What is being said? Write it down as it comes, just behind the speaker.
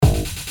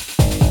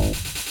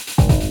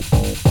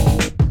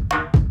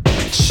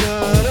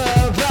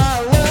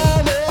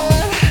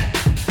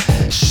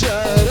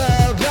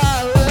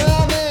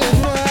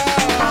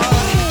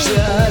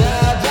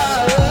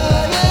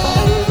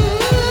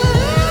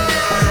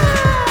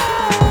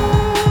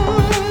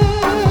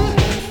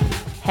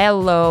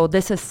Hello,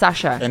 this is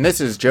Sasha. And this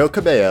is Joe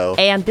Cabello.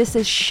 And this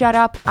is Shut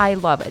Up, I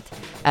Love It,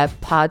 a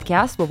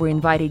podcast where we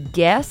invited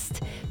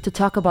guests to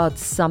talk about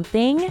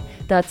something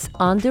that's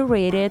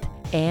underrated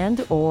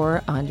and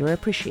or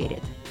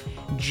underappreciated.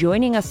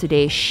 Joining us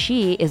today,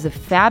 she is a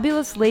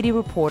fabulous lady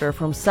reporter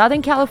from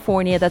Southern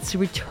California that's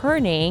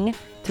returning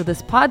to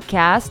this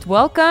podcast.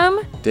 Welcome,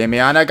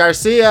 Damiana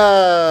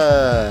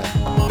Garcia.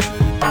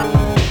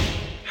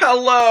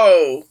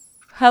 Hello.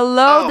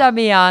 Hello,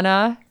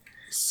 Damiana.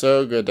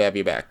 So good to have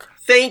you back.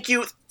 Thank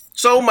you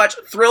so much.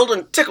 Thrilled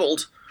and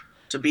tickled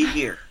to be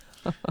here.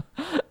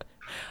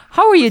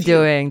 How are you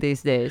doing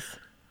these days?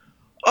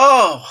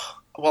 Oh,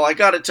 well, I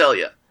gotta tell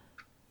you,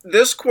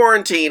 this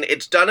quarantine,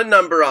 it's done a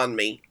number on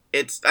me.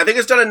 I think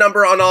it's done a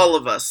number on all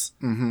of us.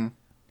 Mm-hmm.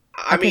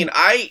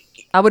 I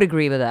would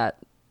agree with that.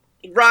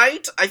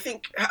 Right? I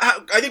think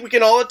we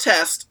can all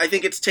attest. I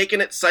think it's taken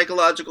its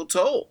psychological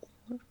toll.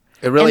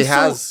 It really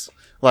has.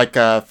 Like,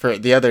 for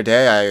the other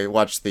day, I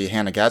watched the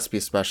Hannah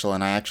Gatsby special,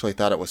 and I actually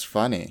thought it was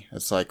funny.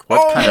 It's like,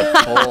 what kind of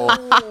toll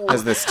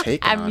has this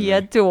taken on I'm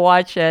yet to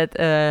watch it.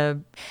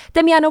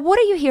 Damiana, what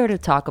are you here to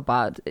talk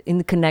about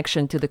in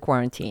connection to the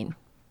quarantine?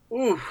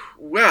 Ooh,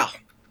 well,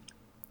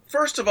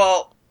 first of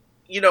all,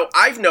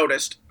 I've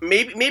noticed,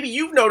 maybe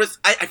you've noticed,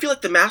 I feel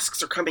like the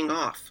masks are coming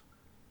off.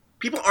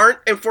 People aren't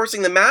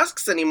enforcing the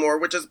masks anymore,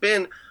 which has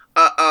been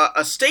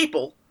a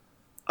staple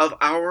of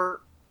our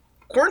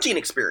quarantine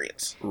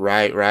experience.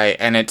 Right.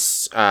 And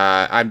it's,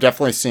 I've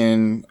definitely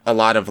seen a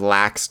lot of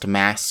laxed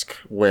mask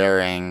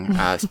wearing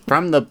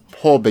from the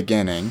whole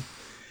beginning.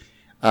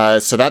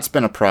 So that's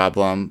been a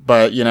problem.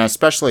 But,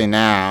 especially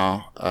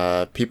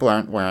now, people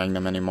aren't wearing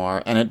them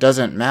anymore. And it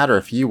doesn't matter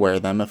if you wear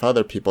them if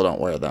other people don't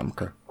wear them.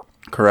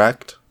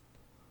 Correct?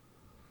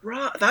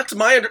 Right.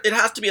 It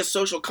has to be a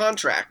social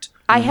contract.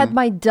 I had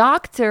my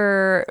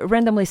doctor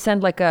randomly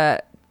send like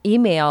a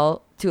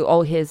email to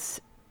all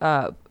his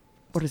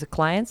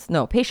clients?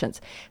 No, patients,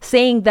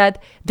 saying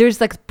that there's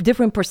like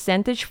different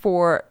percentage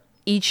for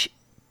each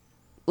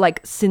like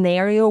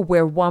scenario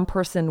where one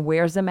person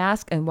wears a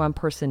mask and one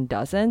person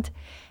doesn't.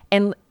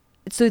 And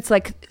so it's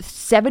like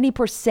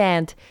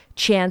 70%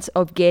 chance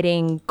of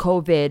getting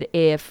COVID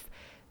if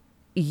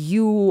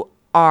you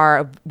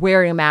are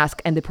wearing a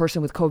mask and the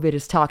person with COVID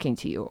is talking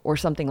to you or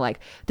something. Like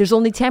there's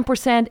only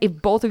 10% if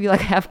both of you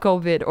like have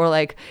COVID or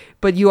like,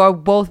 but you are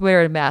both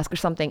wearing a mask or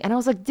something. And I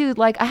was like, dude,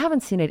 like I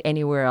haven't seen it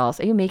anywhere else.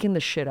 Are you making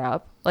this shit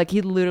up? Like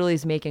he literally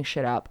is making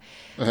shit up.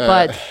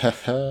 But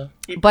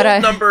he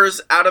pulled numbers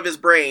out of his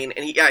brain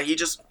and he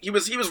was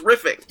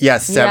riffing. Yeah,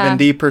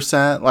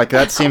 70%. Like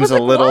that seems a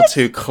little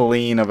too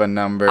clean of a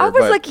number. I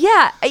was like,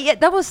 yeah,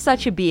 that was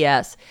such a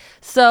BS.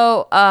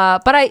 So,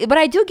 but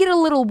I do get a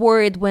little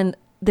worried when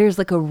there's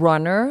like a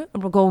runner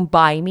going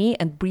by me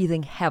and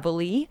breathing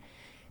heavily,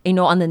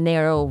 on the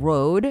narrow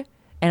road.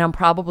 And I'm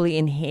probably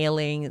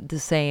inhaling the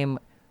same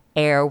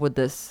air with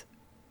this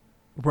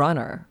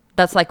runner.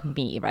 That's like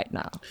me right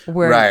now.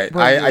 Right.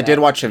 I did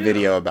watch a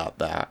video about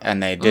that.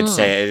 And they did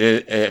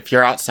say if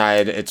you're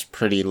outside, it's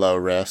pretty low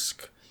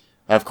risk.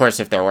 Of course,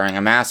 if they're wearing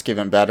a mask,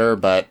 even better.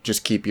 But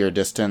just keep your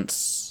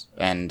distance.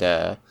 And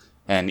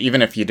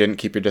even if you didn't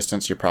keep your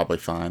distance, you're probably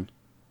fine.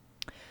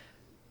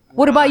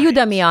 What about you,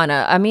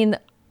 Damiana? I mean,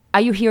 are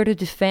you here to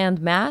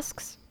defend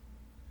masks?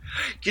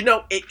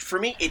 For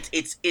me,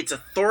 it's a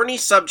thorny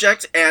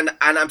subject, and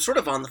I'm sort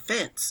of on the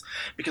fence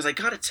because I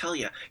gotta tell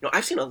you,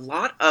 I've seen a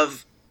lot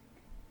of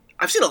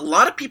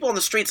people on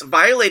the streets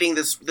violating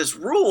this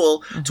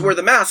rule to wear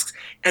the masks,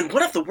 and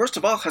one of the worst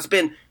of all has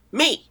been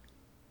me.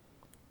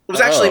 It was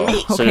actually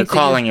me. So you're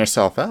calling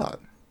yourself out.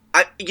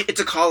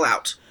 It's a call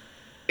out.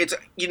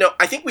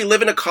 I think we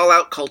live in a call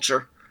out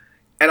culture,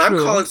 and I'm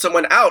calling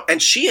someone out,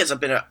 and she has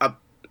been a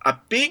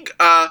big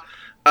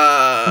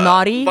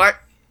naughty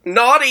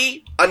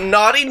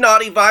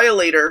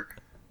violator,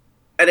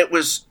 and it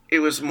was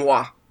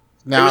moi.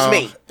 Now, it was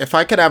me. If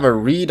I could have a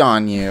read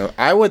on you,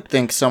 I would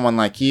think someone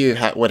like you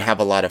would have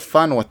a lot of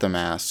fun with the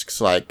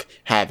masks, like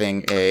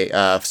having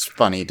a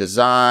funny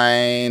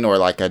design or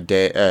like a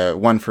day,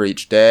 one for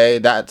each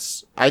day.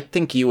 I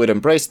think you would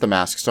embrace the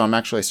mask, so I'm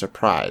actually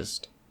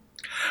surprised.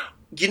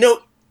 And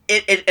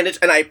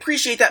I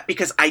appreciate that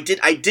because I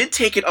did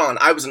take it on.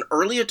 I was an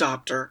early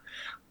adopter.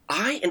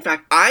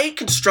 I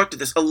constructed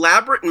this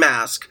elaborate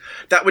mask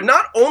that would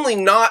not only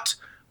not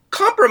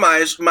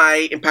compromise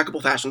my impeccable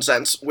fashion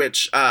sense,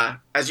 which,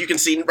 as you can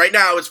see right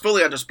now, is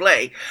fully on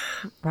display.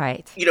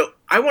 Right.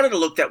 I wanted a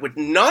look that would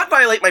not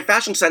violate my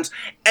fashion sense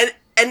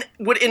and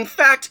would, in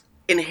fact,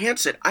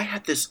 enhance it. I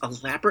had this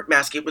elaborate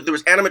mask. There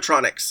was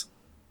animatronics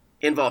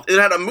involved. It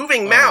had a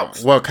moving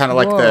mouth. Well, kind of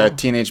like the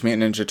Teenage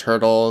Mutant Ninja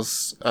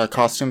Turtles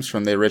costumes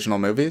from the original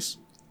movies?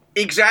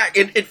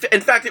 Exactly.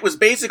 In fact, it was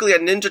basically a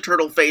Ninja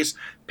Turtle face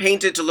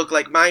painted to look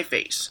like my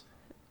face.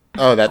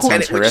 Oh, that sounds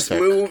and it horrific.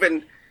 Would just move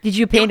and did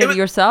you paint it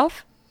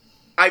yourself?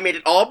 I made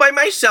it all by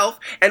myself,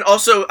 and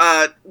also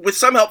with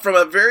some help from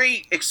a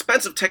very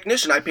expensive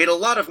technician I paid a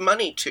lot of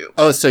money to.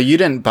 Oh, so you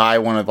didn't buy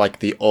one of like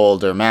the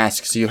older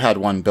masks. You had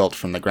one built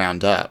from the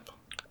ground up.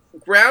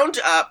 ground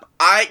up,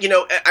 I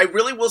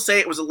really will say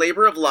it was a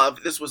labor of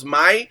love. This was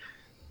my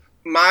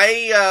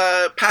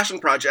passion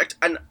project,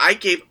 and I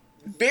gave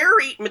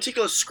very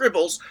meticulous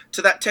scribbles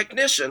to that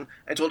technician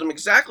and told him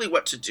exactly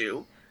what to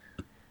do.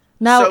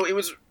 Now, So it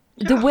was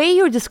the way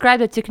you describe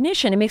the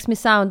technician, it makes me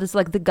sound as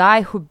like the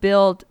guy who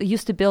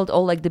used to build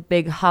all like the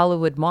big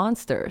Hollywood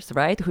monsters,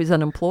 right? Who's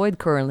unemployed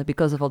currently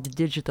because of all the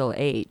digital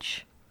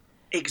age.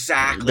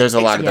 exactly. There's a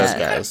lot of those Yeah.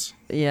 guys.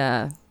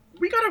 Yeah.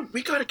 We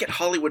gotta get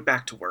Hollywood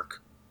back to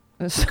work.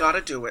 We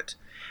gotta do it.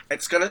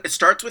 It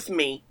starts with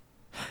me.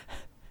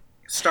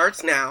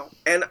 Starts now,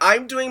 and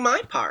I'm doing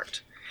my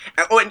part.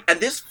 And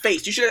this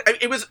face,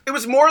 it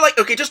was more like,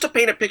 okay, just to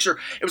paint a picture,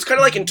 it was kind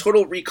of like in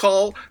Total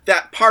Recall,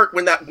 that part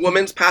when that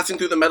woman's passing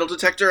through the metal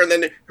detector and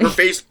then her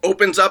face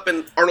opens up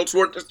and Arnold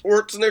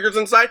Schwarzenegger's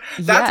inside.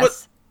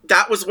 Yes.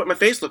 That was what my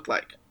face looked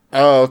like.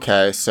 Oh,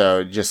 okay.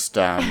 So just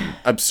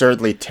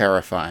absurdly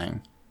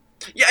terrifying.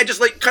 Yeah, just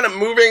like kind of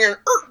moving and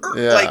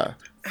Yeah. like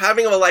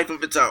having a life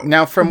of its own.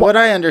 Now, from what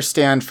I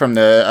understand from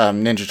the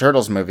Ninja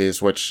Turtles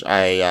movies, which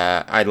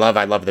I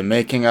love the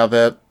making of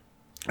it,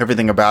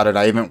 everything about it.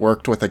 I even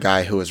worked with a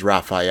guy who was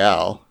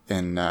Raphael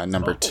in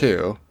number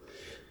 2,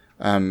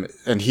 and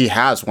he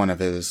has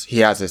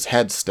his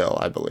head still,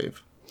 I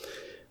believe.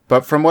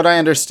 But from what I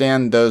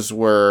understand, those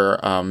were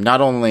not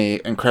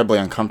only incredibly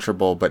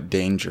uncomfortable but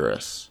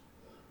dangerous.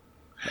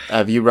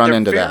 Have you run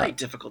into They're that? very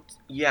difficult.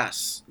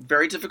 Yes,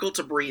 very difficult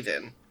to breathe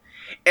in.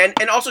 And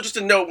also just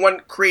to note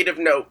one creative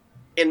note,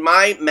 in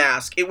my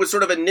mask, it was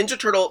sort of a Ninja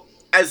Turtle,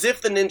 as if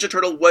the Ninja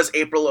Turtle was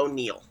April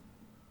O'Neil.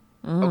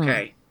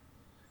 Okay.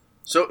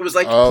 So it was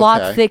like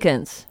Plot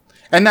thickens.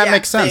 And that Yeah,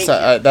 makes sense.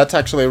 thank That's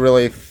actually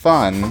really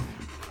fun.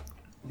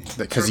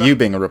 Because you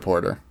being a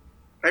reporter.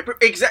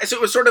 exactly. So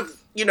it was sort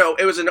of,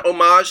 it was an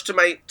homage to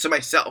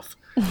myself,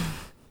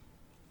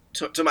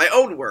 to my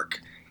own work,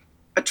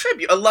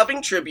 a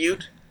loving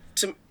tribute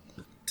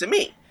to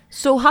me.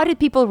 So how did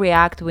people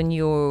react when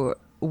you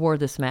wore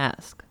this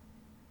mask?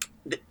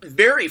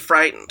 Very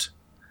frightened.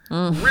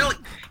 Really,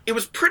 it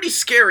was pretty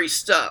scary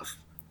stuff.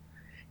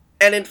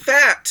 And in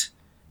fact,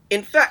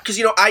 because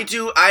you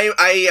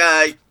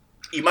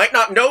might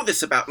not know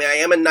this about me. I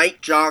am a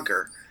night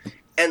jogger,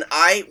 and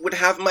I would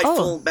have my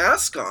full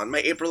mask on, my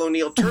April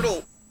O'Neil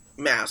turtle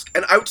mask,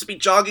 and I would just be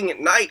jogging at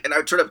night, and I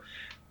would sort of.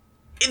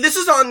 This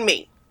is on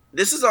me,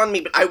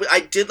 but I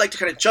did like to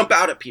kind of jump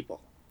out at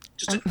people,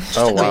 just to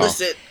wow.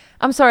 elicit.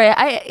 I'm sorry.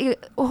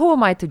 Who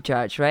am I to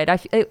judge, right?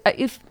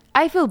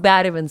 I feel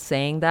bad even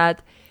saying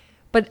that,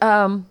 but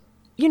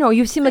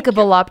you seem like a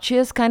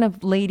voluptuous kind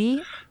of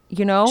lady,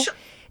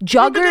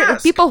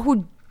 jogger. People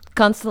who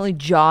constantly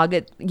jog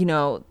at,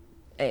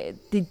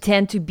 they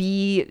tend to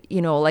be,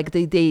 like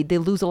they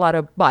lose a lot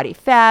of body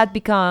fat,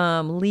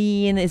 become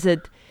lean. Is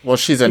it? Well,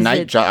 she's a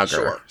night jogger,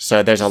 Sure.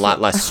 so there's a lot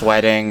less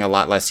sweating, a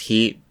lot less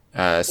heat.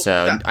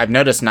 So I've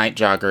noticed night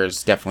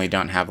joggers definitely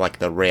don't have like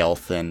the rail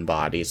thin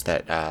bodies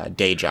that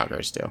day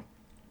joggers do.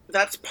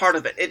 That's part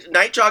of it.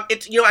 Night jog.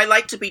 I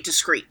like to be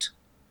discreet.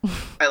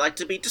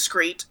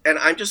 And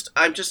I'm just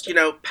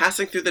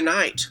passing through the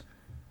night.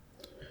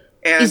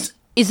 And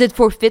Is it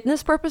for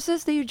fitness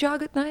purposes that you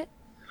jog at night?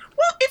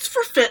 well, it's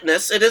for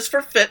fitness. It is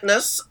for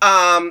fitness.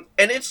 And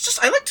it's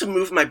just I like to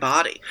move my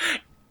body.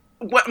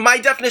 What my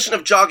definition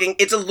of jogging?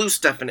 It's a loose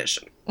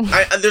definition.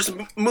 There's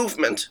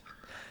movement.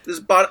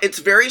 It's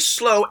very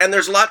slow, and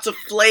there's lots of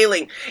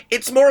flailing.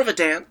 It's more of a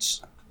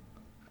dance.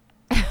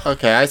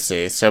 Okay, I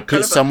see. So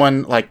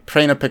someone,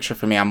 paint a picture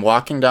for me. I'm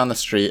walking down the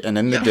street, and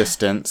in the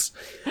distance,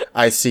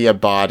 I see a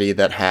body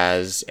that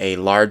has a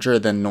larger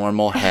than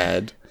normal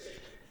head.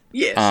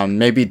 Yes.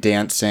 Maybe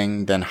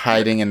dancing, then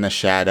hiding in the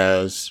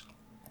shadows.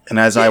 And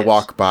as I Yes.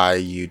 walk by,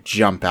 you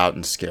jump out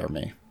and scare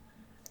me.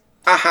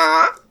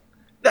 Uh-huh.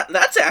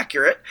 That's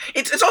accurate.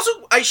 It's also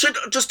I should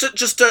just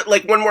to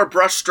like one more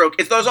brush stroke.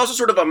 There's also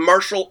sort of a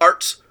martial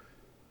arts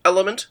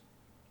element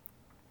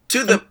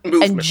to the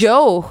movement. And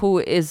Joe, who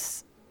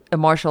is a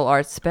martial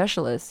arts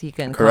specialist, he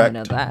can Correct.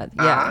 comment on that.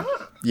 Yeah.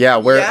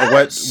 Yeah,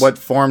 Yes. what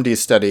form do you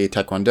study?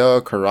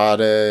 Taekwondo,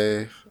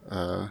 karate,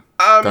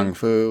 kung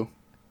fu?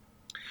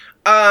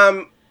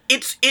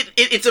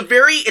 It's a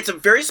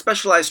very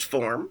specialized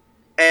form,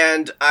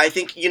 and I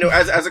think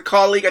as a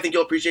colleague, I think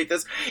you'll appreciate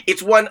this.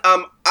 It's one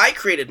I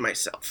created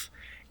myself,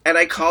 and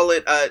I call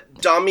it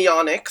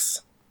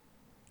Damionics.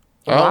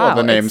 Oh, Wow,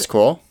 the name's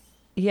cool.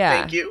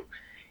 Yeah. Thank you.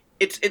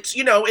 It's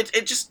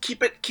just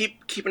keeping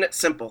it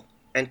simple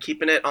and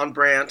keeping it on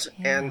brand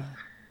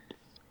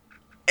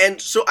and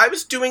so I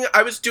was doing a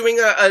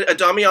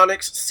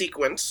Damionics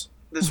sequence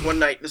this one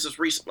night. This is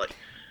recently.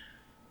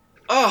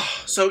 Oh,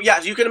 so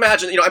yeah, you can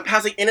imagine. I'm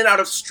passing in and out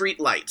of street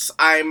lights.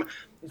 I'm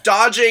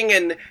dodging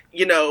and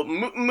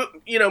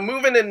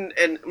moving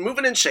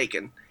and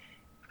shaking,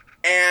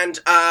 and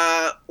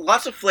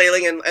lots of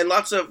flailing and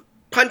lots of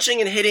punching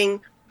and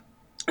hitting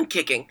and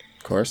kicking.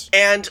 Of course.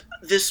 And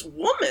this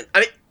woman,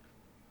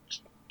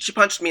 she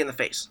punched me in the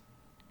face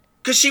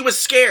because she was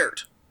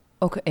scared.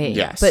 Okay.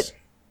 Yes. But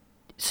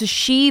so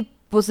she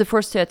was the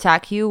first to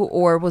attack you,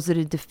 or was it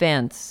a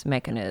defense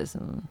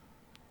mechanism?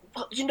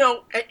 Well,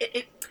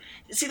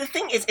 See, the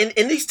thing is,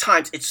 in these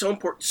times, it's so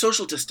important.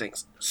 Social distancing.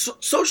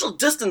 Social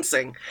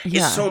distancing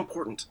Yeah. is so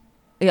important.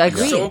 Yeah, I It's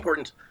agree. so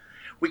important.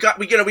 We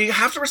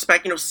have to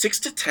respect, 6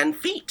 to 10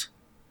 feet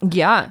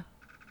Yeah.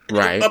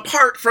 Right.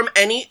 apart from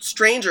any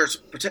strangers,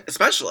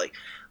 especially.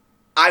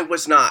 I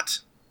was not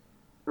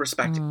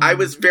respecting. I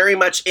was very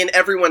much in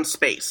everyone's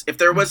space. If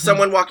there was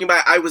someone walking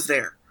by, I was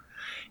there.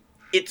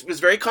 It was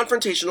very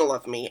confrontational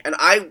of me, and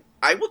I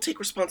will take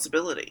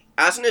responsibility.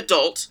 As an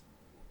adult,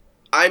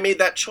 I made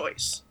that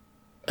choice.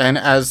 And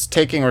as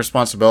taking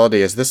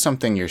responsibility, is this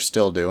something you're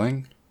still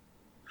doing?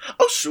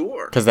 Oh,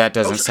 sure. Because that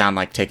doesn't sure. sound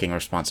like taking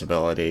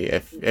responsibility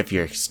if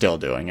you're still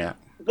doing it.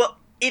 Well,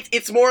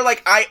 it's more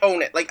like I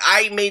own it. Like,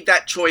 I made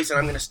that choice, and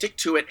I'm going to stick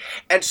to it.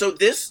 And so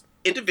this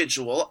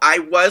individual, I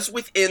was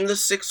within the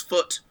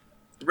 6-foot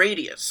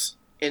radius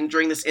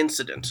during this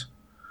incident.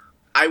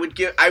 I would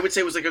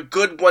say it was like a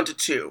good 1 to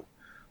 2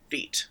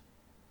 feet.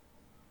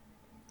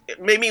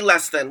 Maybe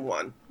less than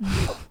 1.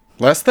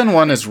 Less than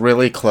 1 is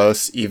really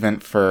close, even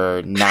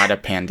for not a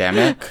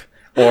pandemic,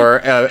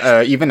 or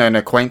even an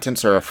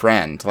acquaintance or a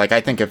friend. Like,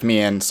 I think if me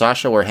and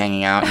Sasha were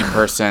hanging out in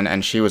person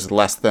and she was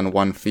less than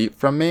 1 feet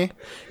from me,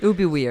 It would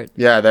be weird.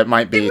 yeah, that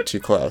might be too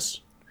close.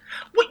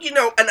 Well,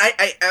 and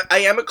I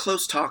am a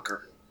close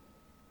talker.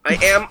 I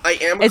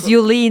am. As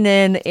you lean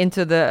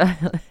into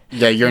the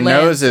Yeah, your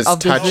lens nose is of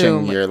the touching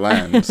Zoom. your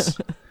lens.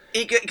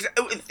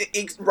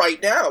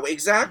 Right now,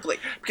 exactly.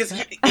 Because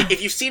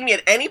if you've seen me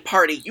at any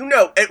party,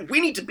 we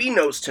need to be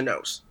nose to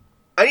nose.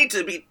 I need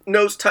to be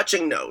nose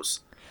touching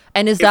nose.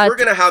 And is If that we're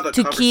gonna have a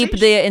to keep conversation.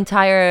 the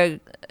entire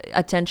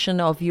attention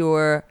of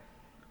your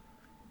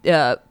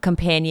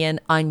companion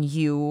on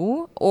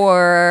you,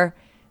 or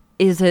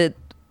is it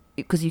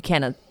because you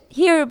cannot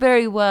hear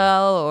very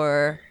well,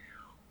 or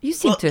you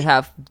seem Well, to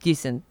have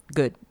decent,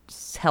 good,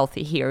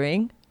 healthy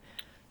hearing?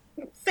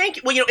 Thank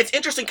you. Well, it's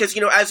interesting because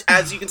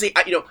as you can see,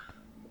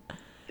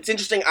 it's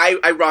interesting.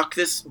 I rock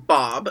this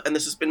bob, and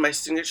this has been my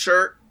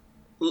signature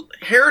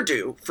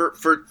hairdo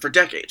for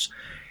decades.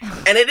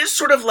 And it is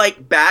sort of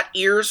like bat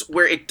ears,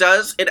 where it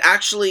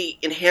actually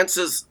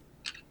enhances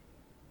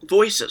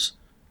voices.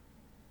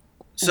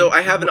 So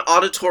I have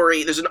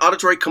there's an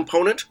auditory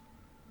component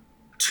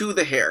to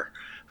the hair.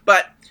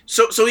 But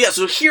so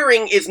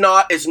hearing is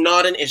not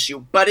an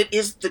issue, but it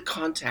is the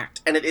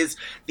contact and it is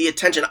the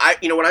attention.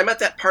 When I'm at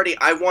that party,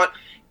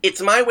 it's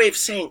my way of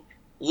saying,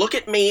 look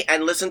at me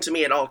and listen to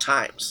me at all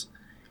times.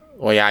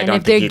 Well, yeah, I And don't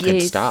if they're think you could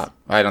gays- stop.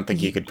 I don't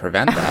think you could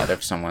prevent that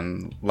if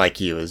someone like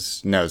you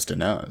is nose to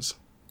nose.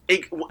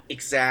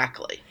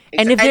 Exactly.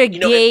 And if their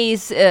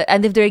gaze,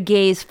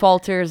 gaze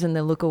falters and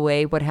they look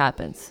away, what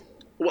happens?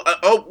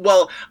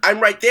 well, I'm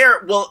right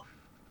there. Well,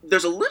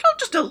 there's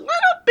just a little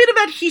bit of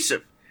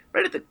adhesive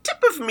right at the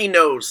tip of me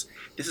nose.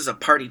 This is a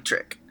party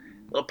trick,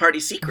 a little party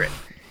secret.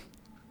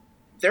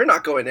 They're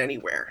not going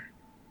anywhere.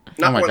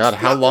 Oh my God,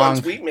 how not long?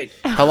 once we've made.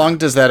 How long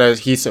does that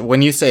adhesive?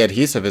 When you say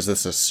adhesive, is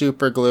this a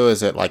super glue?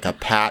 Is it like a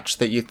patch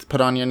that you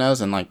put on your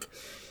nose? And like,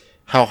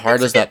 how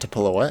hard is that to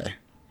pull away?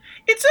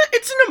 It's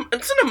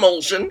an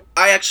emulsion.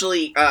 I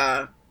actually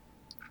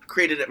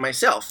created it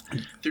myself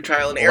through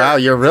trial and error. Wow,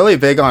 you're really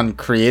big on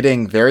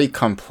creating very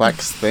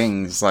complex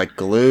things like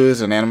glues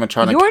and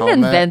animatronic You're an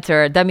helmet.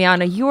 inventor,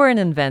 Damiana. You're an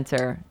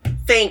inventor.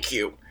 Thank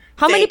you.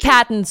 How many Thank you.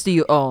 patents do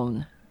you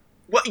own?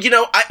 Well,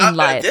 in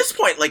life? at this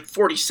point, like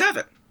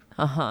 47.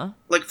 Uh-huh.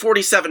 Like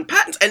 47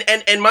 patents.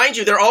 And mind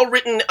you, they're all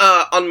written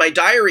on my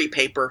diary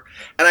paper,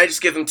 and I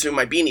just give them to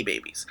my Beanie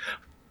Babies.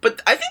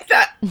 But I think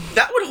that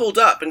would hold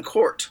up in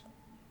court.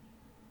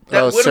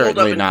 That would hold up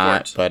certainly in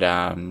not. court. But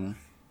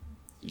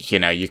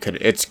you could.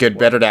 It's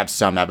better to have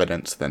some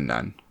evidence than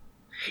none.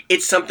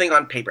 It's something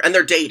on paper, and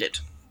they're dated.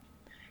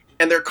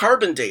 And they're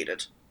carbon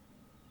dated.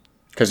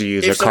 Because you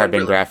use If a someone carbon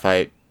really-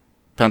 graphite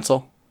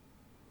pencil.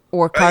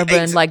 Or carbon,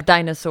 ex- like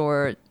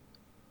dinosaur,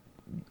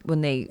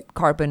 when they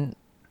carbon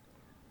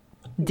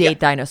date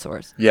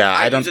dinosaurs. Yeah,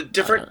 I I don't. use a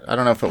different- I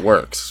don't know if it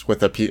works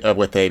with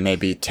a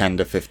maybe 10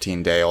 to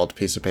 15 day old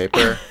piece of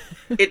paper.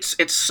 It's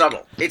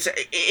subtle. It's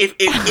if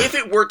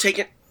it were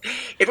taken.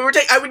 If it were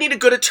taken, I would need a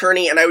good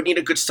attorney and I would need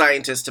a good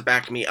scientist to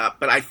back me up.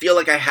 But I feel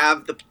like I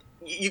have the.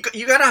 You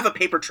gotta have a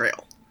paper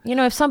trail.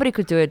 If somebody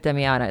could do it,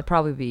 Damiana, it'd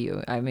probably be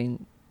you. I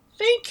mean,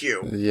 Thank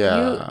you.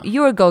 Yeah.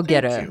 you're a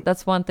go-getter. Thank you.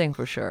 That's one thing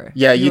for sure.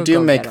 Yeah, You're you a do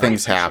make go-getter.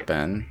 things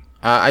happen.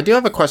 I do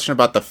have a question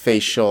about the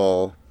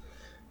facial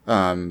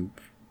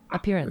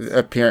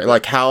Appearance.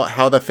 like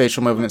how the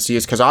facial movements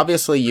used, because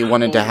obviously you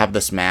wanted to have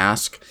this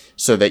mask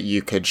so that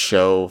you could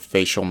show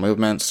facial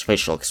movements,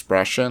 facial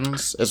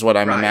expressions, is what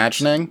I'm Right.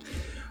 imagining.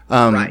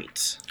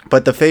 Right.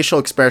 But the facial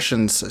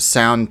expressions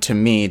sound to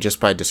me, just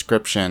by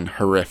description,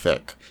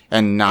 horrific,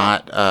 and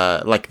not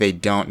like they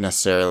don't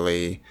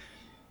necessarily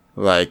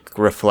like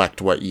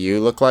reflect what you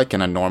look like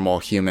and a normal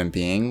human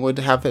being would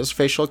have as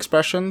facial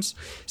expressions.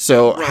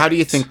 So how do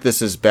you Right. think this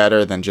is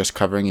better than just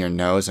covering your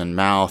nose and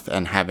mouth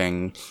and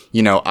having,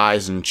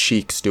 eyes and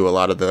cheeks do a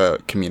lot of the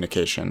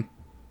communication?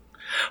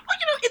 Well,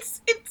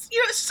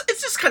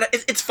 it's just kind of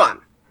it's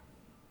fun.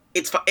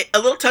 It's fun. A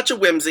little touch of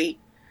whimsy.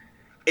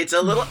 It's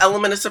a little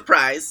element of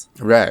surprise.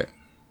 Right.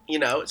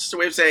 It's just a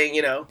way of saying,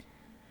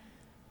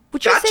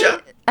 Would you say,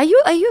 gotcha. are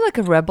you like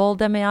a rebel,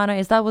 Damiana?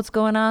 Is that what's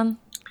going on?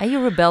 Are you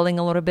rebelling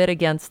a little bit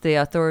against the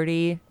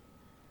authority?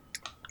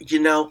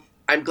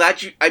 I'm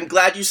glad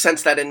you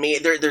sense that in me.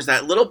 There's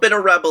that little bit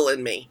of rebel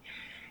in me,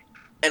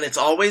 and it's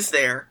always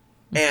there.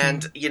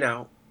 And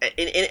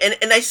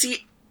and I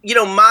see,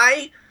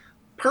 my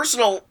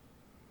personal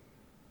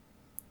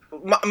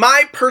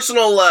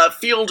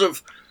field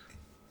of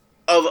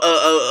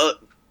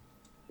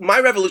my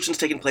revolution's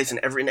taking place in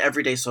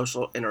everyday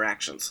social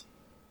interactions.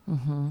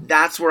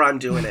 That's where I'm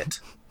doing it,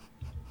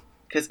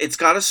 because it's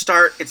got to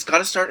start. It's got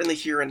to start in the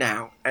here and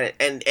now, and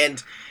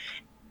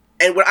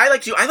what I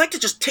like to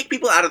just take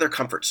people out of their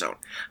comfort zone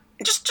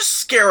and just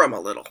scare them a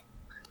little.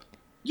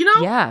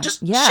 Just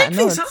shake No,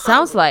 things it up.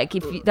 sounds like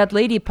that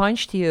lady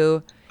punched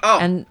you. Oh.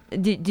 And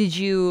did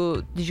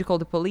you call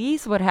the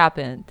police? What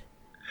happened?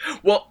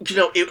 Well,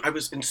 I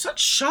was in such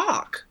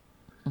shock.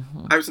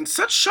 I was in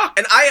such shock,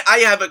 and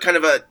I have a kind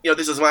of a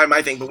this is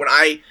my thing. But when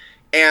I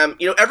am,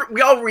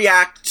 we all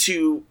react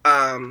to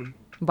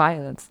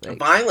Violence.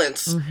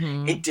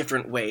 in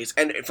different ways,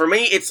 and for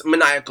me, it's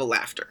maniacal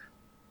laughter.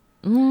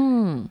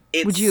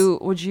 Would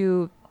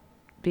you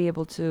be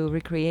able to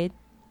recreate?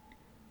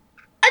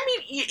 I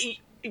mean,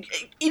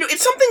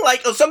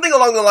 it's something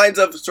along the lines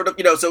of sort of,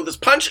 so this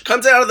punch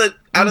comes out of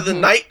the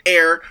night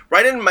air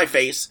right into my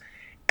face,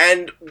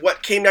 and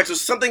what came next was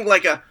something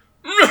like a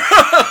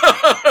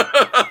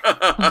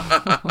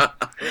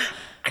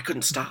I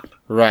couldn't stop.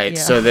 Right.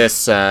 Yeah. So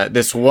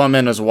this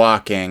woman was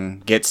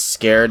walking, gets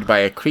scared by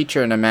a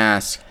creature in a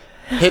mask,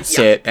 hits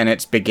it, and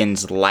it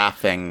begins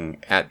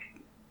laughing at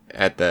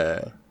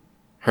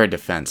her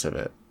defense of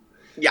it.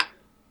 Yeah.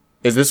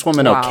 Is this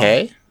woman Wow.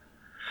 okay?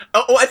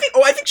 I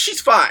think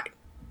she's fine.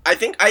 I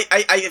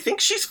think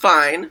she's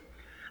fine.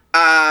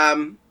 But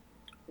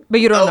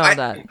you don't know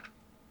that.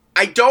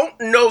 I don't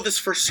know this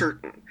for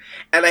certain,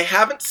 and I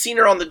haven't seen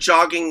her on the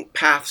jogging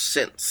path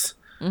since.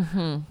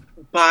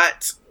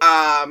 But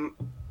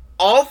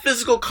all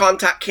physical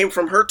contact came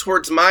from her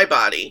towards my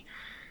body,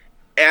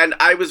 and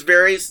I was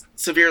very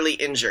severely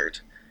injured.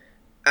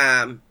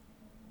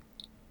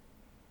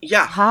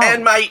 Yeah, How?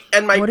 and my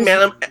What is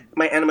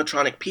my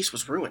animatronic piece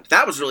was ruined.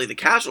 That was really the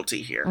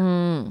casualty here.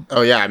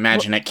 Oh yeah, I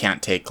imagine it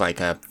can't take like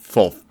a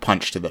full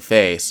punch to the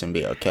face and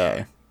be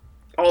okay.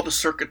 All the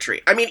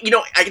circuitry. I mean,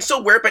 I can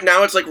still wear it, but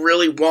now it's like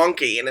really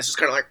wonky, and it's just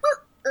kind of like.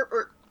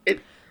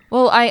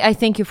 Well, I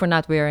thank you for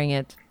not wearing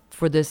it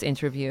for this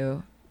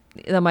interview.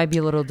 That might be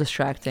a little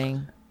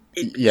distracting.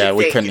 Yeah,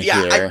 we couldn't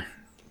hear.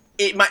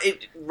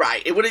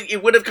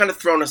 It would have kind of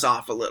thrown us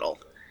off a little.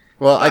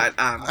 Well, But,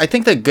 I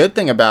think the good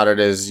thing about it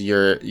is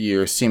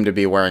you seem to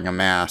be wearing a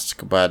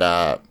mask, but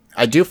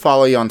I do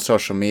follow you on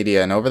social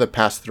media, and over the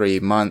past 3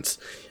 months,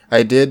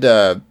 I did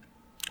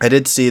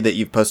see that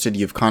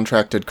you've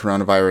contracted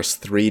coronavirus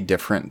 3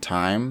 different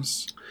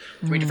times.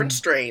 3 different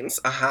strains.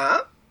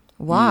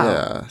 Wow.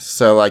 Yeah,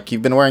 so like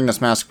you've been wearing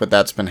this mask, but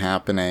that's been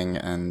happening,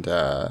 and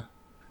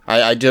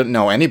I don't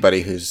know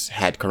anybody who's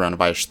had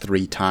coronavirus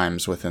 3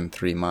 times within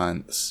 3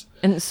 months.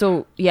 And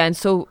so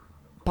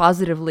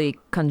positively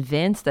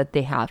convinced that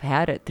they have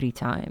had it 3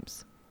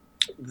 times.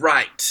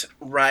 Right.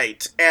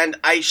 And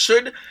I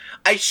should,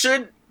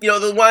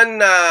 the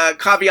one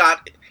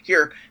caveat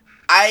here,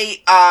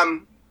 I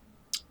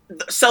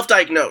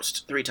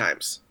self-diagnosed 3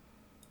 times.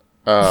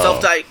 Oh.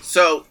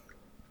 So,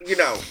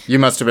 You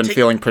must have been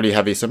feeling pretty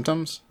heavy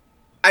symptoms?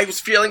 I was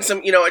feeling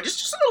some,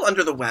 just a little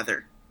under the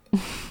weather.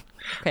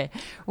 Okay.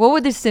 What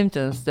were the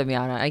symptoms,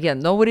 Damiana? Again,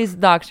 nobody's a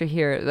doctor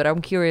here, but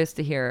I'm curious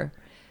to hear.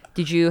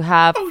 Did you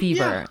have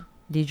fever? Yeah.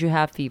 Did you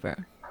have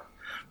fever?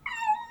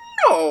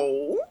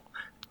 No.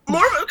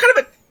 More of kind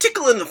of a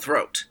tickle in the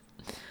throat.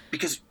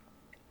 Because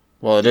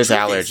Well, it is truth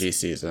allergy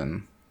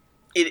season.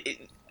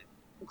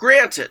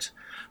 granted,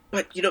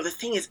 but the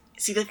thing is,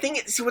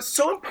 what's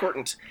so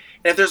important,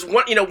 and if there's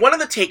one of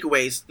the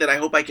takeaways that I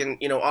hope I can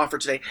offer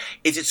today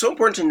is it's so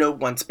important to know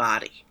one's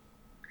body.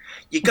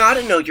 You got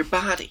to know your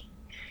body.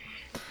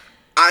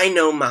 I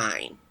know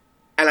mine,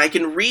 and I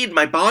can read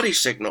my body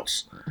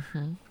signals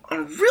on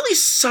really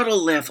subtle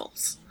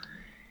levels.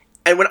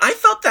 And when I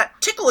felt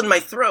that tickle in my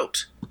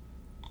throat,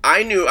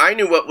 I knew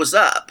what was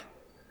up.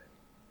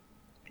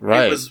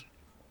 Right.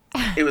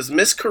 It was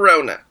Miss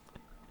Corona.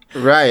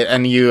 Right,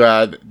 and you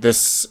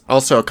this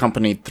also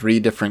accompanied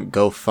 3 different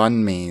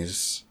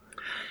GoFundMes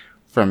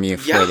from you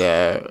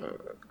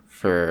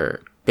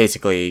for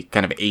basically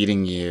kind of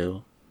aiding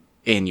you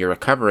in your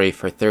recovery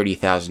for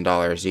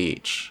 $30,000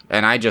 each.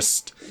 And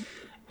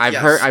I've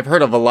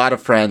heard of a lot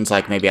of friends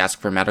like maybe ask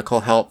for medical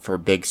help for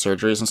big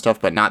surgeries and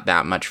stuff, but not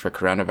that much for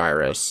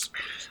coronavirus.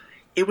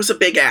 It was a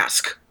big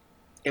ask.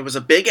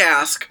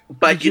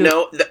 But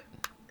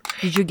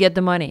Did you get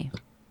the money?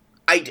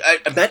 I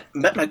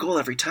met my goal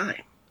every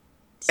time.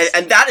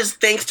 And that is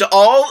thanks to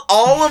all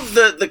of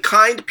the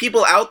kind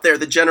people out there,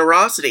 the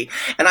generosity.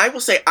 And I will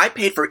say I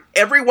paid for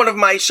every one of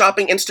my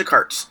shopping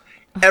Instacarts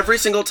every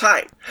single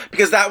time.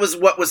 Because that was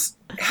what was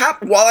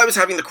while I was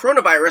having the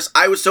coronavirus,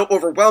 I was so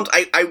overwhelmed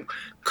I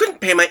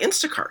couldn't pay my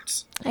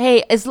Instacarts.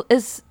 Hey,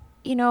 is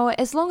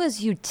as long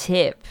as you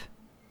tip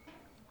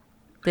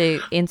the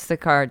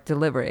Instacart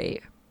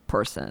delivery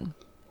person,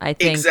 I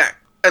think. Exact.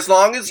 As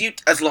long as you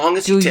tip, as long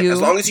as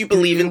you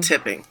believe in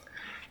tipping.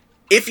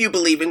 If you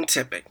believe in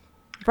tipping.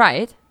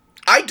 Right.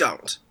 I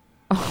don't.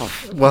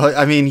 Well,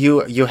 I mean, you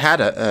had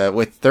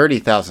with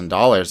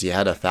 $30,000, you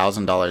had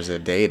 $1,000 a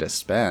day to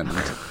spend.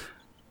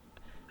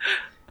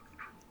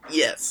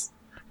 Yes.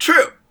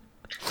 True.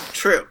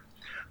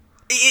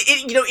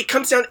 It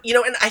comes down,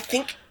 and I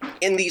think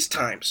in these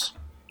times,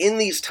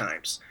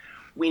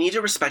 we need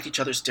to respect each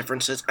other's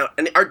differences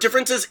and our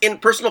differences in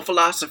personal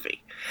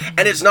philosophy.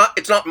 And it's not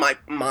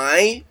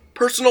my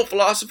personal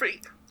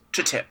philosophy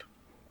to tip.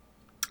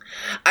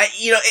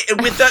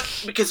 With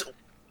that, because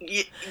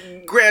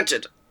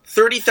granted,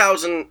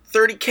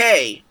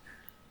 $30K,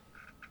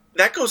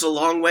 that goes a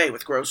long way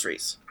with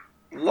groceries.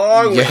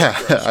 Long way.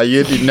 Yeah,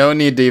 you no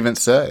need to even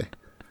say.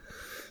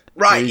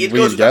 Right, We it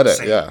goes get without it,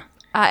 saying. yeah.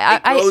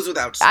 It goes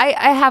without saying.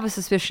 I have a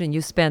suspicion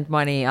you spent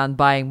money on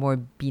buying more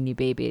Beanie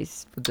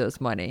Babies with those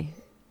money.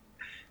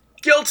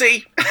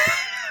 Guilty.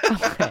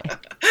 Okay.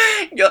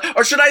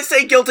 Or should I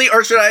say guilty,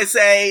 or should I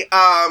say,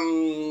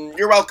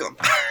 you're welcome?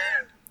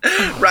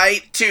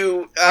 Right?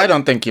 I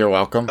don't think you're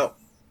welcome.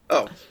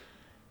 Oh.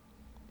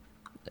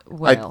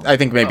 Well, I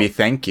think maybe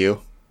thank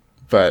you,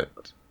 but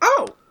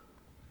Oh.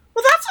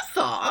 Well, that's a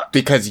thought.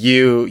 because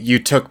you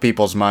took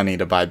people's money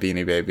to buy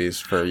Beanie Babies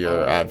for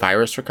your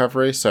virus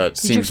recovery, so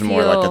it you seems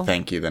more like a feel-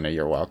 thank you than a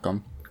you're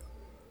welcome.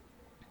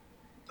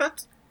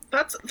 That's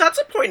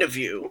a point of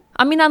view.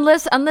 I mean,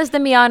 unless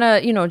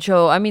Damiana,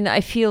 Joe, I mean,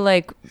 I feel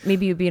like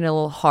maybe you're being a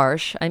little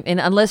harsh. I mean,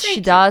 unless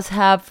she does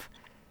have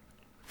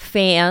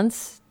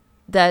fans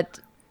that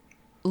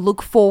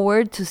look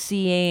forward to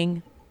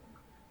seeing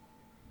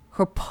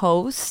her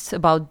posts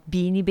about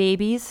Beanie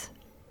Babies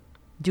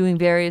doing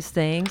various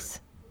things.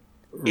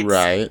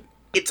 Right.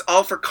 It's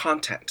all for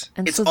content.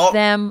 And it's so all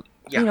them,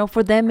 yeah.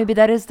 for them, maybe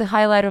that is the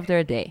highlight of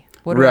their day.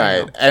 What do I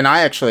Right. know? And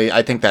I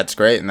think that's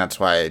great, and that's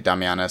why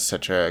Damiana is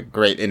such a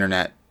great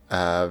internet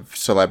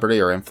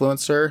celebrity or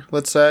influencer,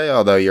 let's say,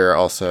 although you're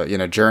also,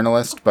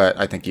 journalist, but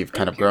I think you've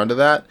kind of grown to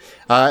that.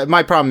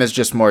 My problem is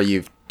just more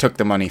you've took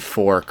the money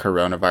for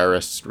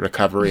coronavirus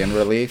recovery and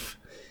relief.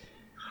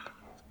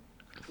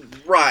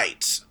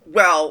 right.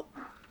 Well,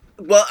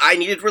 I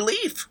needed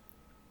relief.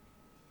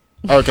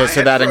 Okay, I so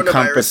had that coronavirus.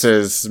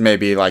 encompasses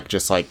maybe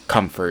just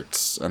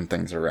comforts and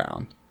things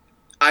around.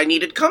 I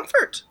needed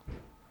comfort.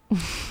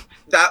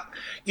 That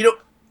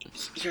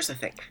here's the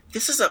thing.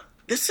 This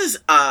is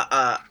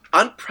a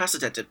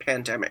unprecedented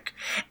pandemic,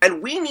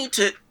 and we need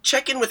to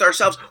check in with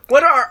ourselves.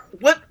 What are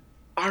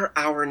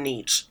our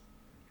needs?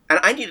 And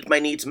I needed my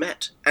needs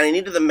met, and I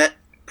needed them met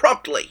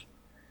promptly.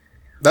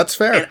 That's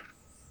fair.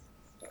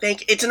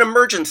 It's an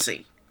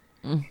emergency.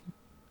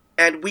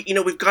 And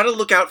we've got to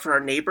look out for our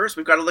neighbors.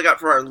 We've got to look out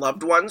for our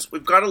loved ones.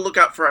 We've got to look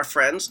out for our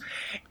friends.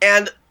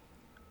 And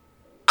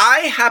I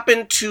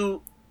happen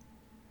to,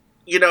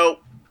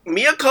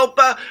 mea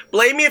culpa,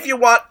 blame me if you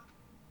want.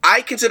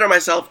 I consider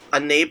myself a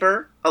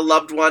neighbor, a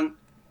loved one,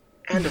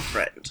 and a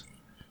friend.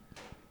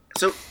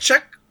 So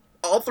check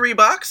all three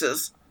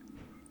boxes.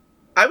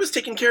 I was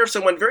taking care of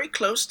someone very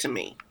close to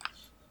me.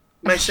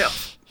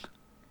 Myself.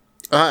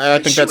 I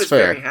think She that's was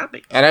fair. very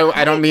happy. And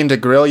I don't mean to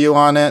grill you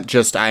on it,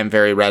 just I'm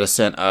very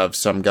reticent of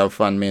some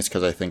GoFundMes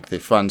because I think the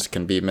funds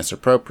can be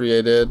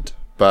misappropriated.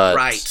 But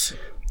Right.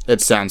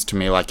 it sounds to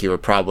me like you were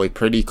probably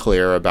pretty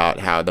clear about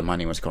how the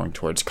money was going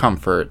towards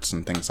comforts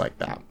and things like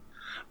that.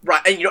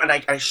 Right, and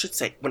I should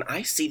say, when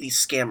I see these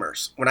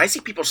scammers, when I see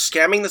people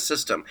scamming the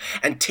system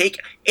and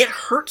it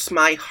hurts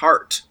my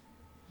heart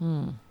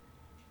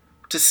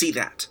to see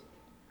that.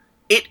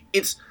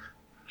 It's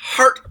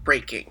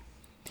heartbreaking.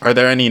 Are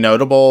there any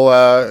notable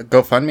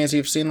GoFundMes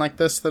you've seen like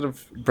this that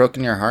have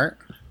broken your heart?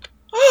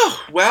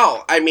 Oh,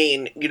 well, I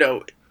mean,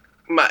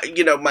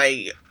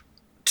 my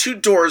 2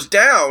 doors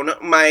down,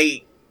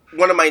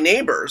 one of my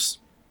neighbors,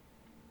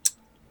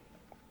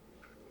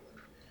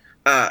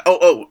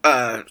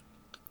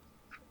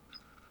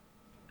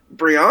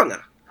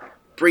 Brianna,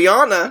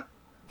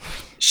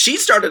 she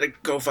started a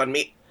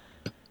GoFundMe.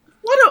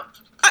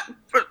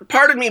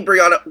 Pardon me,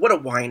 Brianna, what a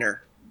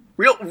whiner.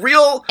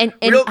 Real And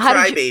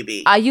how did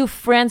crybaby. are you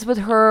friends with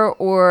her,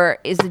 or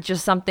is it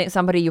just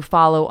somebody you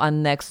follow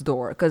on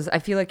Nextdoor? Because I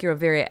feel like you're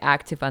very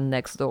active on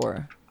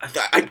Nextdoor.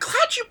 I'm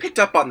glad you picked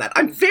up on that.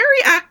 I'm very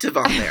active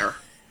on there.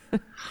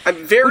 I'm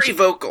very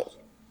vocal.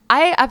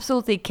 I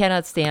absolutely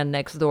cannot stand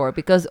Nextdoor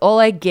because all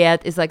I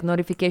get is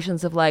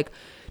notifications of did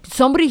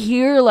somebody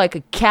hear a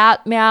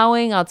cat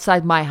meowing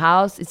outside my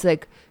house? It's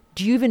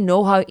do you even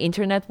know how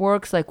internet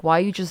works? Why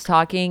are you just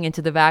talking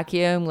into the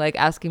vacuum,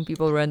 asking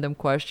people random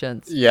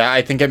questions? Yeah,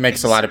 I think it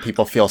makes a lot of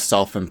people feel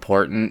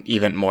self-important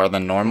even more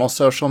than normal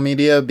social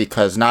media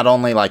because not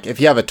only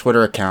if you have a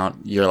Twitter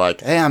account, you're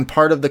hey, I'm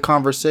part of the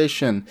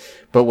conversation.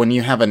 But when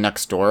you have a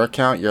Nextdoor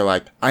account, you're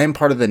I am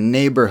part of the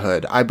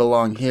neighborhood. I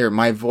belong here.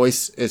 My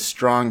voice is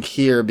strong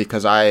here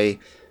because I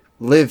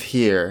live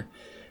here.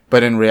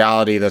 But in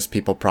reality, those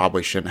people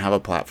probably shouldn't have a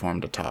platform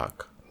to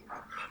talk.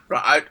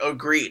 I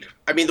agreed.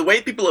 I mean, the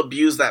way people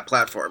abuse that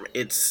platform,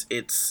 it's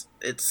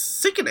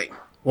sickening.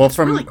 Well, It's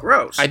really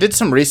gross. I did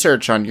some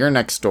research on your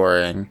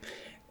Nextdooring,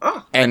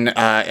 Oh, and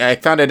I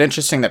found it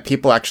interesting that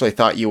people actually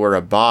thought you were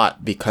a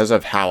bot because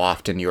of how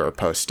often you were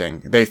posting.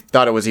 They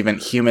thought it was even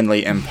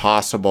humanly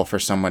impossible for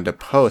someone to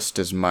post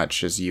as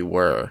much as you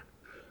were.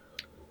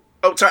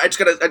 oh, sorry. I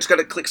just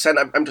gotta click send.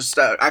 I'm just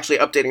actually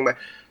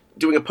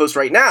doing a post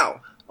right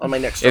now on my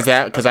next. Is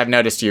that because I've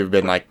noticed you've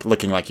been like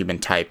looking like you've been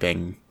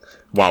typing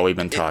while we've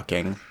been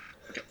talking?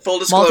 Full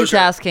disclosure?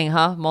 Multitasking,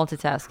 huh?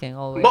 Multitasking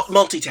always.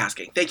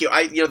 Multitasking. Thank you.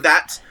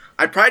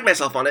 I pride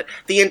myself on it.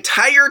 The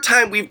entire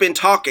time we've been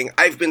talking,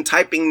 I've been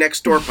typing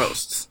Nextdoor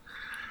posts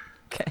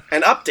Okay.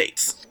 and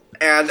updates,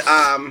 and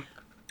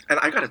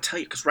I gotta tell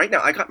you, because right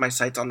now I got my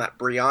sights on that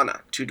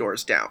Brianna 2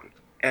 doors down,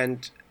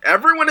 and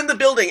everyone in the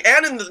building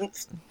and in the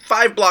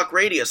 5-block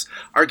radius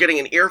are getting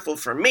an earful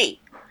from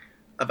me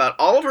about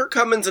all of her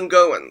comings and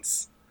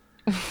goings,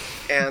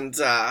 and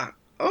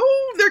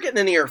they're getting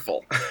an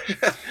earful.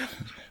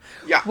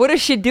 Yeah. What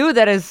does she do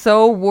that is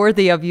so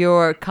worthy of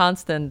your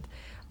constant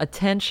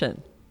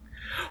attention?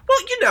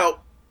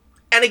 Well,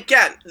 and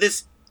again,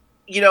 this,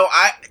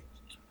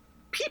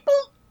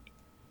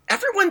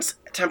 everyone's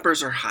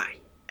tempers are high.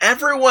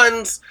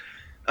 Everyone's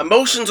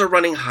emotions are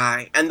running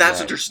high, and that's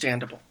Right.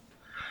 understandable.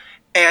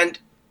 And,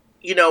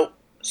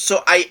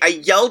 so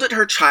I yelled at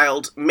her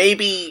child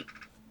maybe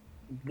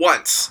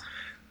once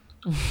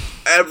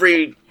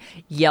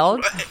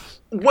Yelled?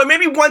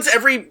 maybe once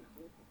every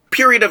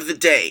period of the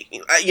day,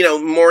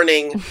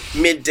 morning,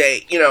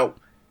 midday,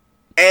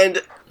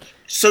 and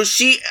so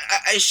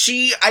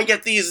I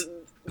get these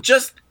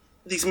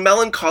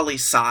melancholy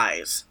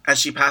sighs as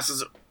she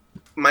passes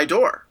my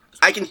door.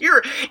 I can hear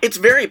her. It's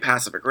very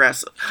passive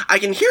aggressive. I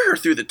can hear her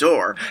through the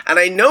door, and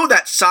I know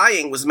that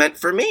sighing was meant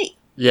for me.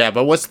 Yeah,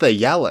 but what's the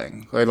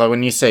yelling? Like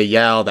when you say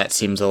yell, that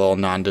seems a little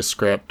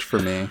nondescript for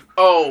me.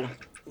 Oh,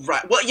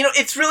 right. Well,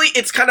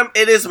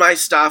 it is my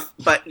stuff,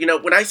 but,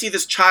 when I see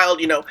this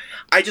child,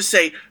 I just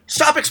say,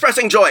 stop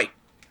expressing joy.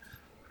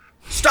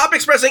 Stop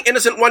expressing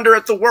innocent wonder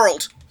at the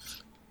world.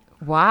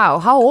 Wow.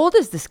 How old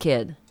is this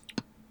kid?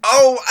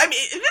 Oh, I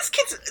mean,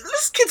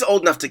 this kid's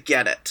old enough to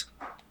get it.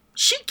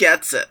 She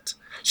gets it.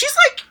 She's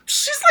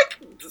like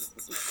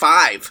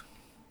 5.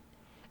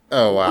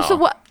 Oh, wow. So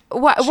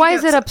why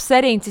is gets it it.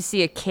 upsetting to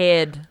see a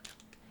kid?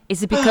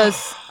 Is it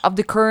because of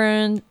the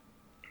current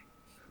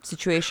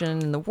situation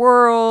in the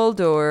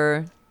world,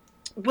 or?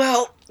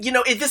 Well,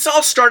 this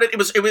all started.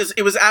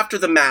 It was after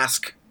the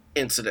mask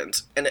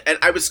incident, and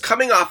I was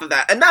coming off of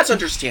that, and that's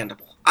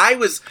understandable. I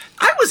was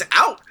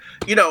out,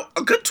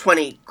 a good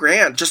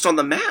 $20,000 just on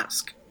the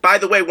mask. By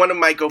the way, one of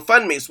my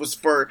GoFundMe's was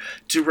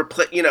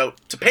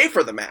to pay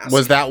for the mask.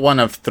 Was that one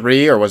of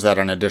 3, or was that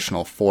an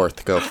additional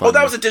 4th GoFundMe? Oh,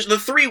 that was additional.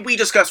 The 3 we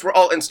discussed were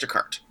all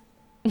Instacart.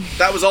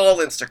 That was all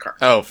Instacart.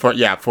 Oh,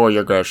 for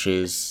your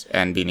groceries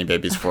and Beanie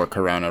Babies for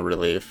Corona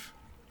relief.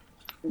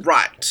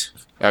 Right.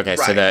 Okay,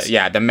 so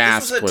Right. the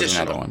mask was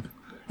additional. another one.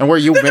 And were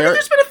you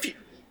There's been a few.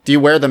 do you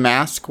wear the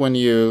mask when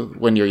you're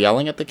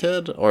yelling at the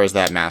kid, or is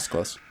that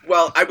maskless?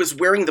 Well, I was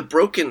wearing the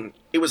broken.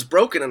 It was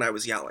broken, and I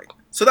was yelling.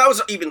 So that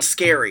was even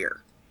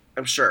scarier,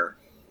 I'm sure.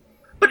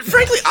 But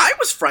frankly, I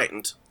was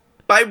frightened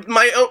by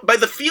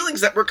the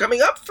feelings that were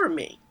coming up for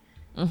me.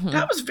 Mm-hmm.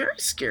 That was very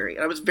scary,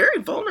 and I was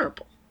very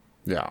vulnerable.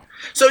 Yeah.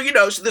 So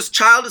so this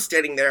child is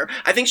standing there.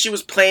 I think she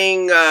was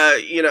playing,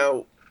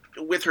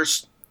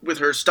 with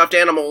her stuffed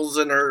animals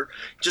and her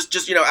just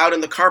out in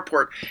the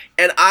carport.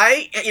 And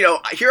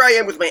here I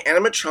am with my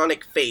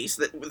animatronic face,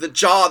 with the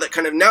jaw that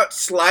kind of now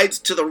slides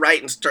to the right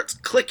and starts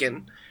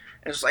clicking,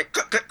 and it's like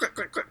click, click, click,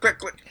 click, click, click,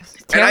 click.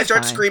 And I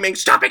start terrifying. screaming,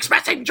 "Stop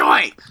expressing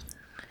joy!"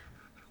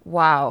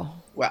 Wow.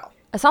 Well,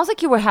 It sounds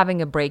like you were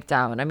having a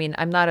breakdown. I mean,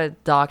 I'm not a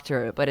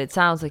doctor, but it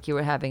sounds like you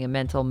were having a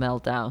mental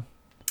meltdown.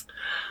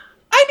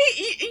 I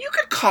mean, you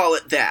could call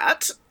it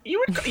that.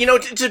 You would,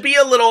 to be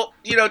a little,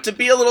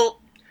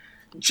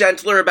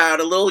 gentler about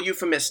it, a little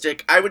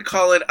euphemistic. I would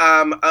call it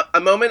a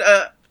moment,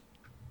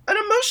 an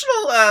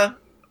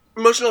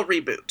emotional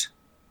reboot.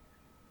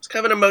 It's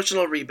kind of an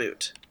emotional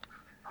reboot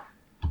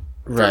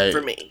Right.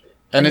 for me.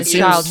 And The it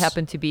seems child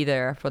happened to be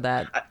there for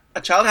that.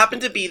 A child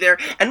happened to be there,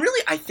 and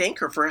really, I thank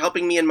her for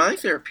helping me in my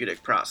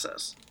therapeutic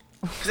process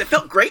because it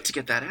felt great to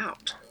get that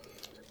out.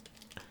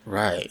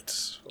 Right.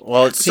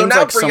 Well, it So seems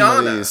now like some of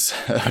Brianna.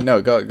 these.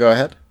 No, go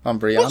ahead on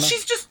Brianna. Well,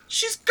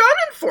 she's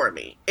gunning for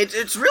me.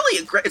 It's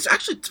really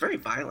it's very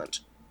violent.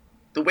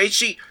 The way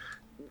she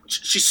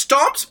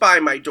stomps by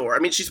my door. I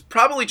mean, she's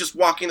probably just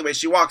walking the way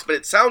she walks, but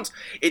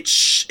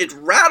it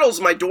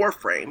rattles my door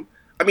frame.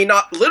 I mean,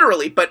 not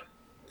literally, but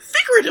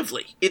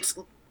figuratively. It's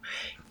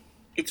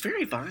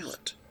very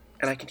violent,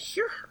 and I can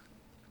hear her.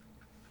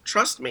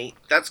 Trust me,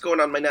 that's going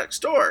on my next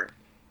door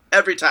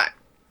every time.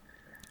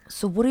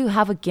 So what do you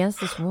have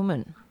against this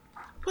woman?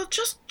 Well,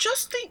 just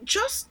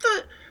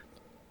the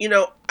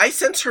I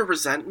sense her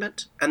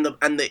resentment and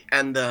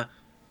the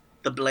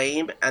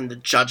blame and the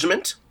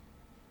judgment.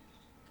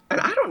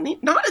 And I don't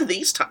need, not in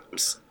these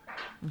times.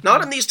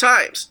 Not in these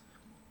times.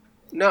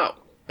 No.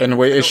 And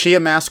wait, is she a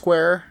mask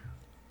wearer?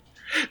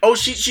 Oh,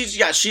 she's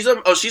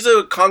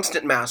a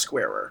constant mask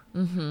wearer.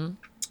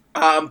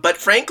 But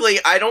frankly,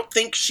 I don't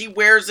think she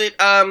wears it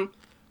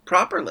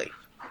properly.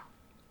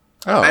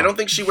 Oh. I don't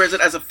think she wears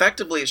it as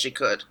effectively as she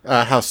could.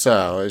 How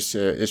so?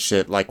 Is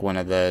she like one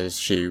of those,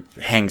 she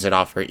hangs it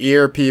off her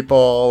ear people,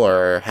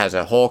 or has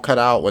a hole cut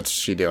out? What's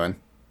she doing?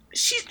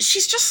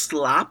 She's just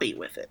sloppy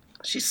with it.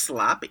 She's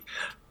sloppy.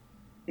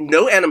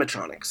 No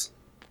animatronics.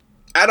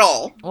 At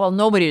all. Well,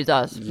 nobody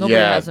does. Nobody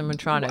Yeah. has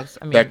animatronics.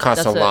 I mean, That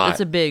costs a lot.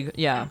 It's a big,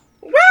 yeah.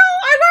 Well,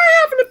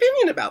 I have an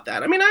opinion about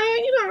that. I mean,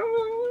 I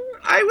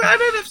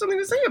don't have something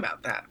to say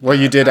about that. Well,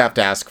 you did have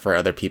to ask for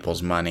other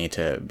people's money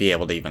to be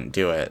able to even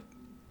do it.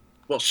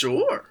 Well,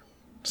 sure.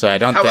 So I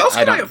don't How think else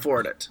can I don't.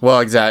 afford it? Well,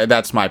 exactly.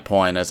 That's my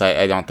point. Is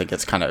I don't think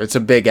it's a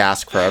big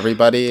ask for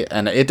everybody,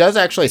 and it does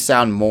actually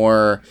sound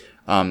more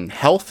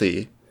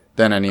healthy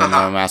than any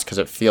normal mask because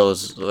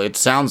it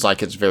sounds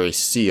like it's very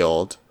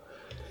sealed.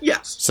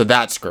 Yes. So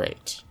that's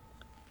great.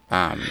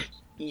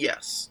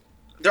 Yes.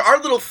 There are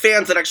little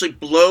fans that actually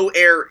blow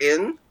air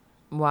in.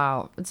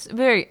 Wow. It's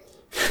very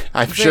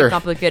I'm sure.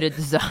 complicated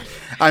design.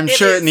 I'm It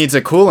sure is. it needs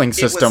a cooling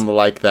system was-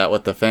 like that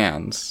with the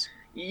fans.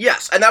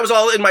 Yes, and that was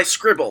all in my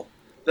scribble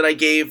that I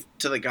gave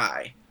to the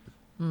guy.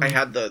 I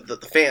had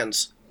the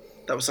fans.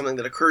 That was something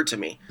that occurred to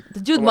me. The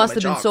dude on one must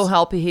of have my been so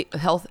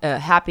jobs.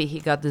 happy he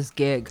got this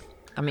gig.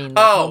 I mean,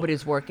 Oh.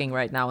 nobody's working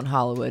right now in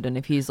Hollywood, and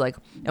if he's like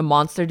a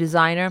monster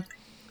designer,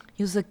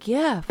 he was like,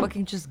 "Yeah,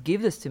 fucking just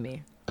give this to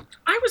me."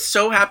 I was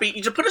so happy.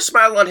 You just put a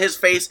smile on his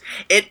face.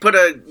 It put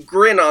a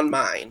grin on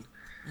mine.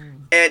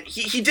 And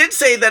he did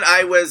say that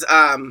I was,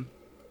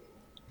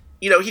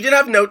 he did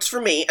have notes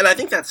for me, and I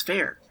think that's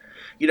fair.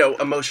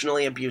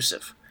 Emotionally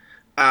abusive.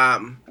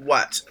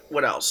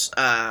 What else?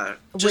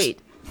 Wait,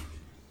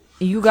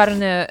 you got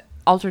in a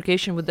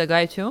altercation with the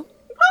guy too?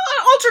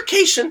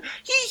 Altercation.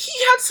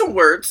 He had some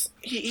words.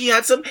 He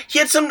had some.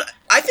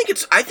 I think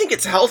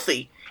it's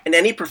healthy in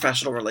any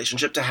professional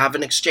relationship to have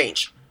an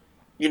exchange.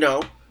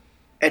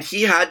 And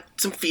he had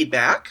some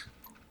feedback,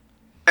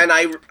 and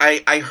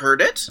I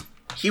heard it.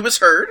 He was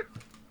heard.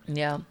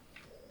 Yeah.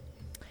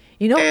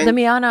 And-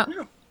 Damiana,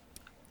 Yeah.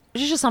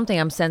 this is just something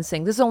I'm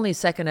sensing. This is only the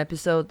second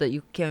episode that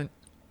you came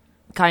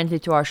kindly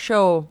to our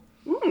show.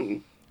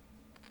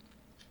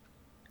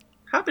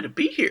 Happy to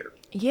be here.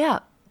 Yeah.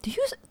 Do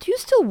you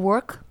still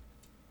work,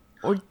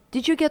 or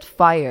did you get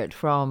fired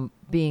from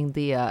being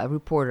the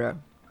reporter?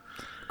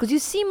 Because you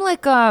seem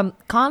like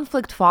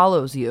conflict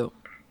follows you,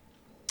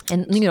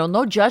 and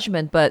no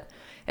judgment, but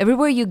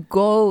everywhere you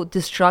go,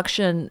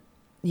 destruction,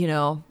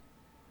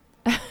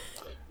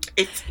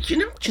 It's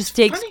just it's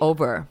takes funny.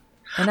 over.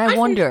 And I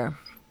wonder,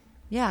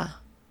 yeah,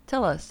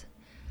 tell us.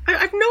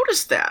 I've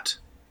noticed that.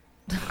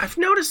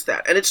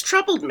 And it's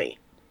troubled me.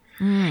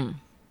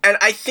 And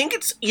I think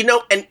it's,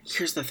 and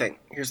here's the thing,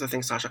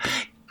 Sasha.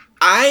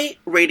 I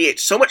radiate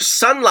so much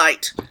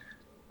sunlight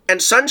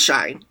and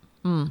sunshine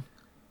and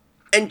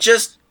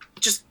just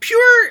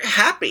pure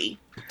happy.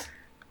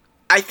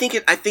 I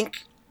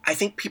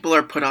think people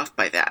are put off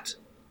by that.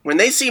 When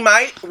they see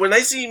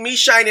me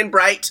shining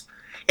bright,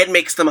 it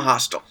makes them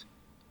hostile.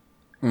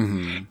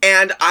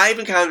 And I've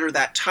encountered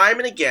that time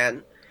and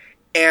again.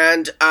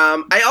 And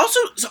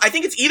I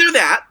think it's either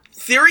that.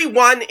 Theory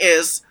one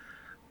is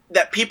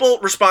that people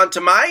respond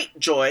to my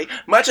joy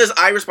much as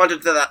I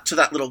responded to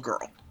that little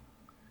girl.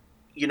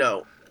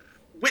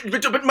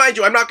 But mind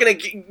you, I'm not going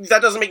to.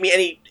 That doesn't make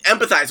me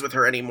empathize with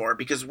her anymore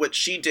because what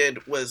she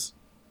did was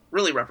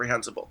really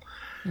reprehensible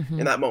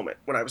in that moment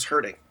when I was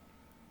hurting.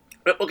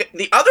 But, okay,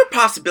 the other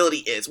possibility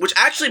is, which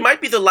actually might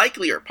be the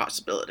likelier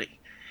possibility,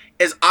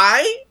 is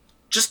I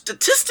just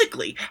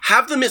statistically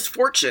have the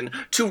misfortune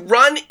to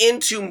run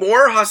into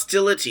more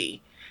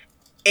hostility,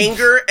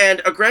 anger,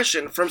 and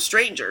aggression from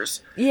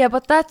strangers. Yeah,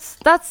 but that's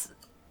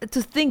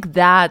to think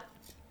that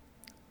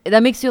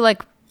makes you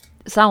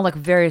sound like a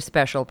very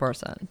special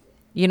person.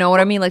 You know what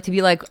I mean? Like to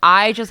be like,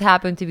 I just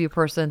happen to be a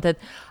person that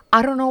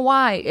I don't know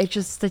why. It's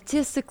just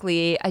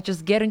statistically, I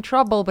just get in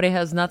trouble, but it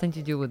has nothing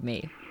to do with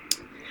me.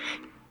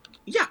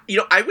 Yeah,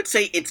 I would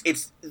say it's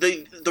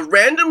the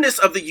randomness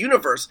of the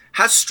universe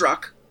has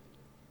struck,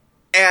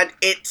 and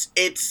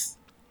it's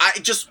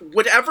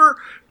whatever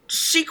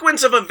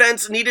sequence of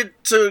events needed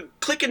to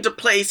click into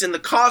place in the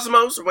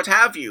cosmos or what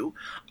have you,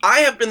 I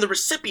have been the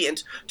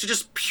recipient to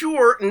just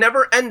pure,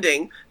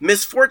 never-ending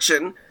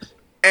misfortune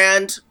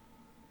and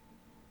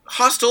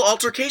hostile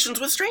altercations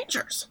with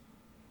strangers.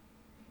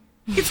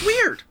 It's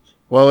weird.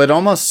 Well, it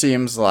almost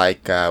seems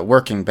like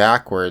working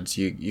backwards,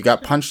 you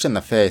got punched in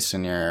the face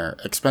and your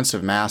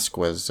expensive mask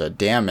was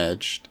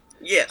damaged.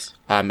 Yes.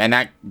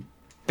 And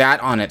that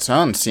on its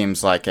own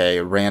seems like a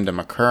random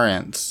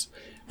occurrence,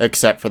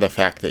 except for the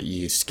fact that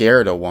you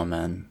scared a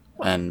woman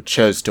and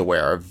chose to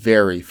wear a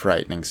very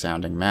frightening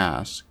sounding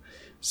mask.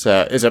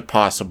 So is it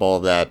possible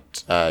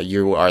that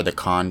you are the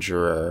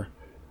conjurer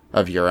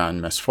of your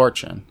own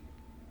misfortune?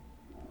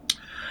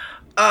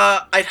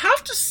 I'd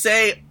have to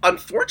say,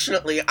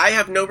 unfortunately, I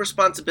have no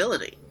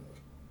responsibility.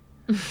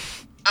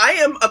 I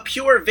am a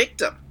pure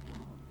victim.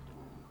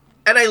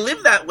 And I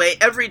live that way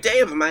every day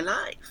of my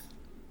life.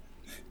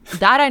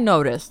 That I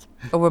noticed.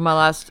 over my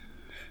last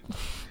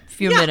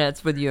few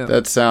minutes with you.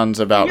 That sounds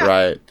about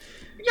right.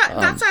 Yeah,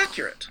 that's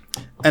accurate.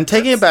 And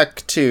taking it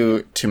back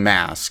to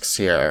masks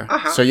here.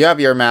 So you have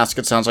your mask.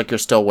 It sounds like you're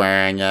still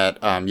wearing it.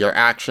 Your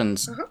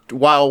actions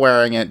while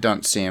wearing it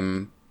don't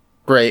seem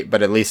great,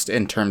 but at least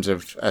in terms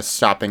of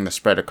stopping the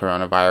spread of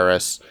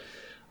coronavirus,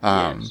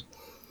 Yes.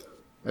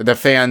 the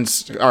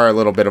fans are a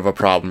little bit of a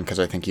problem because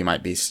I think you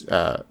might be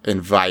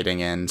inviting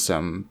in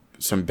some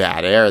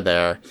bad air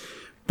there.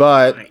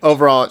 But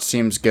overall, it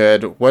seems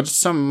good. What's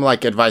some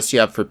advice you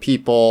have for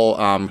people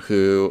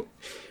who?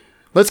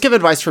 Let's give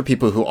advice for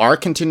people who are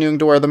continuing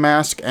to wear the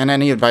mask, and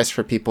any advice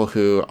for people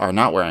who are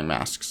not wearing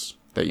masks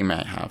that you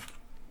may have.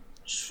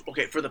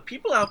 Okay, for the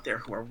people out there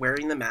who are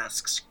wearing the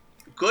masks,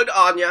 good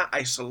on ya.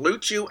 I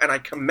salute you and I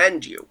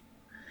commend you.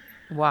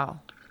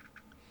 Wow.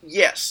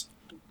 Yes,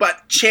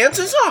 but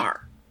chances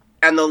are,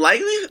 and the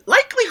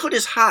likelihood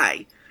is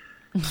high,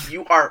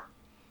 you are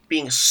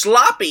being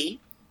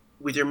sloppy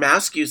with your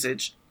mask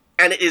usage,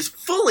 and it is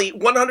fully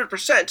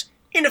 100%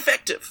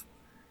 ineffective.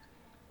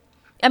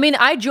 I mean,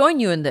 I join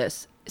you in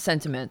this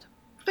sentiment.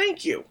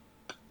 Thank you.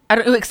 I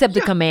don't, except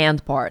the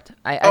command part.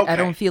 I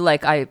don't feel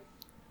like I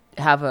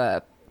have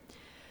a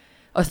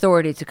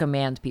authority to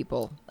command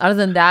people. Other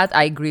than that,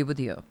 I agree with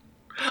you.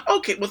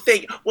 Okay, well,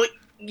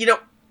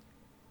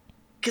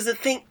 because the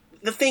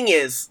thing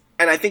is,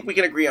 and I think we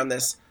can agree on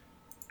this,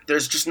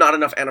 there's just not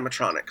enough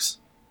animatronics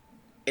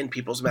in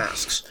people's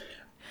masks.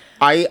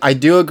 I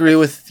do agree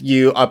with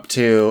you up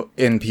to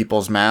in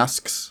people's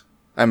masks.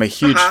 I'm a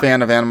huge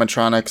fan of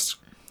animatronics.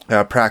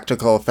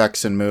 Practical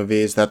effects in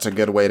movies. That's a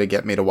good way to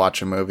get me to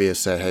watch a movie is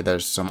say, hey,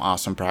 there's some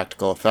awesome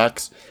practical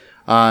effects.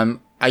 I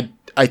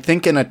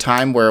think in a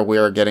time where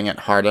we're getting it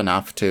hard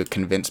enough to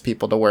convince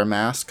people to wear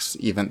masks,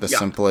 even the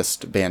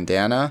simplest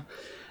bandana,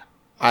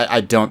 I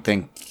don't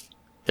think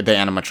the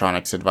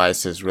animatronics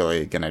advice is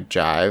really going to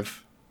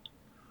jive.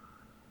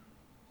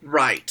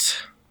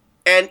 Right.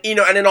 And,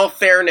 and in all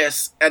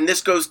fairness, and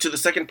this goes to the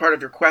second part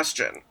of your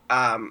question,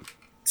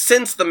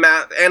 since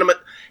my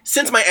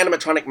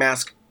animatronic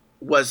mask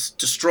was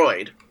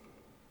destroyed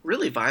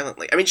really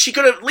violently. I mean, she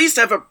could at least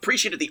have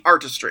appreciated the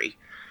artistry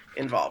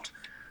involved.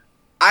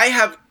 I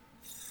have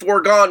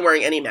foregone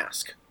wearing any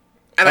mask,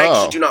 and I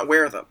actually do not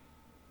wear them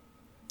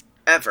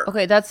ever.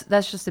 Okay, that's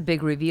just a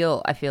big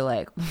reveal, I feel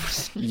like.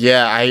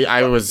 Yeah,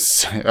 I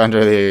was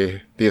under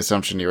the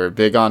assumption you were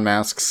big on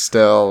masks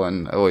still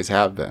and always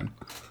have been.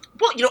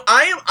 Well,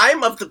 I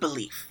am of the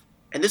belief,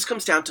 and this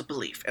comes down to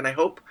belief, and I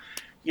hope,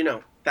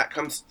 that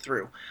comes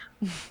through.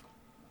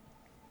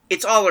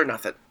 It's all or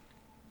nothing.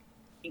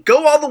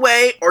 Go all the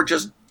way or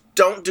just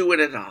don't do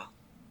it at all.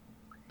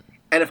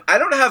 And if I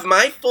don't have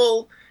my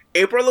full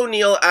April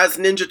O'Neil as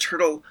Ninja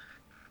Turtle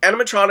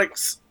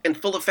animatronics in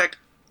full effect,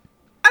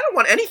 I don't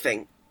want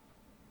anything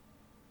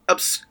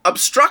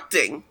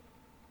obstructing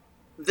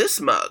this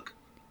mug.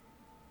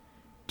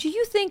 Do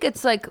you think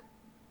it's like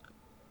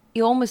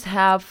you almost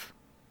have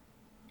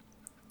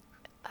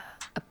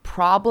a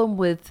problem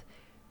with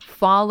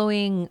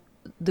following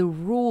the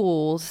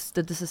rules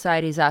that the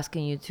society is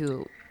asking you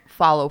to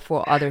follow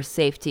for other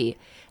safety,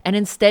 and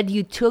instead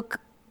you took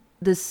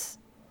this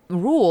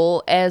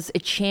rule as a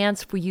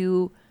chance for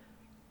you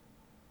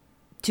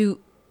to,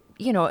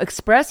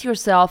 express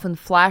yourself and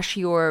flash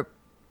your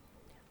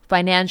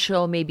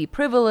financial maybe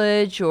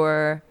privilege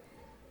and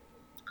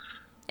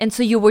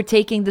so you were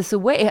taking this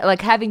away,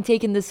 like having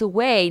taken this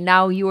away,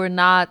 now you're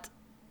not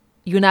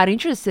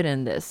interested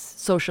in this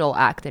social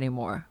act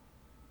anymore.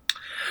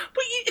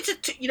 But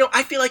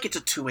I feel like it's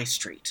a two-way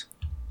street,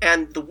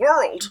 and the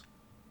world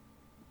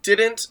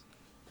didn't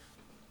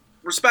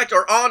respect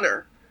or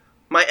honor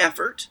my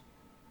effort,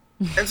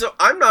 and so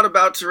I'm not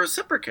about to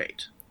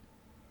reciprocate.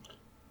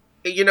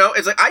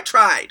 It's like I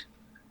tried,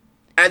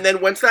 and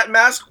then once that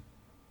mask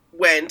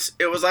went,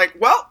 it was like,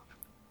 well,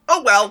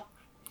 oh well.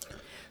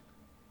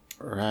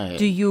 Right.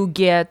 Do you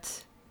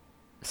get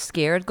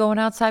scared going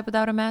outside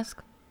without a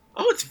mask?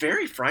 Oh, it's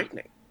very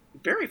frightening.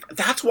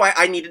 That's why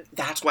I needed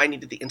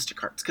the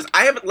Instacarts, because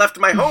I haven't left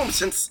my home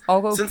since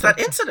that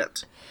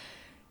incident.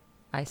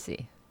 I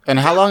see. And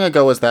how long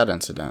ago was that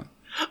incident?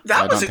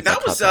 That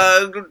was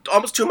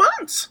almost 2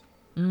 months.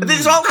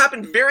 This all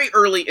happened very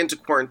early into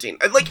quarantine.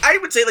 I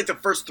would say the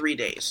first 3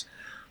 days.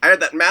 I had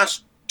that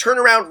mask turn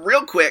around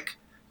real quick,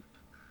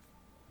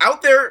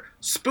 out there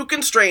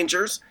spooking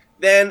strangers,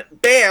 then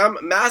bam,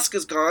 mask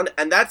is gone,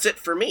 and that's it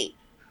for me.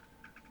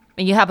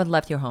 And you haven't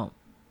left your home?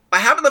 I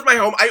haven't left my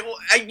home.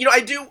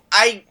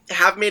 I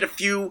have made a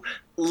few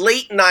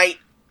late night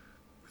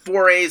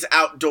forays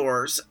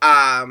outdoors.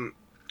 There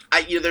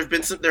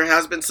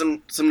has been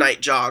some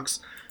night jogs,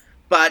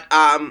 but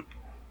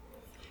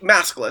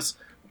maskless.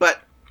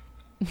 But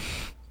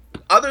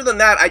other than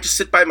that, I just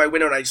sit by my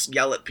window and I just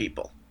yell at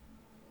people.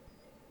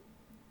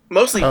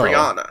 Mostly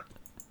Brianna.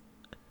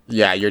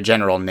 Yeah, your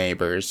general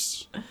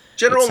neighbors.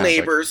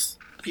 Neighbors,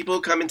 people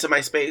who come into my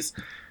space.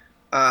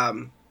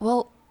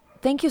 Well,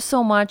 thank you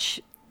so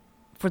much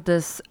for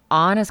this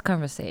honest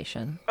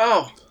conversation.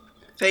 Oh,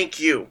 thank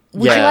you.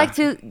 Would you like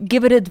to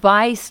give an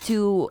advice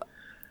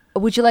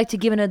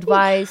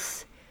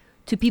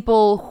to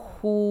people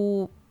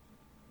who,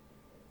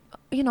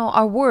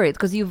 are worried?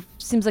 Because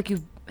seems like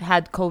you've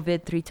had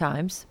COVID 3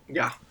 times.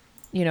 Yeah.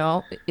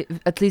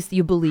 At least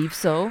you believe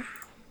so.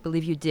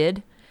 Believe you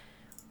did.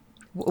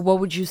 What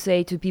would you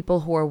say to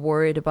people who are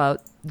worried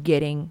about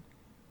getting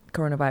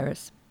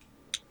coronavirus?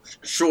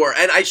 Sure,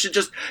 and I should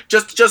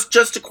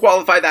just to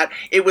qualify that,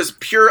 it was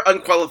pure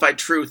unqualified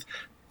truth.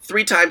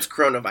 3 times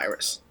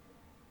coronavirus,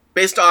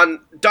 based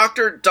on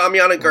Dr.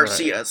 Damiana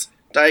Garcia's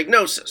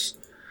diagnosis.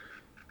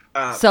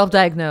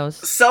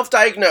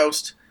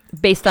 Self-diagnosed.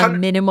 Based on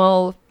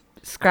minimal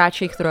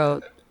scratchy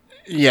throat.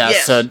 Yeah,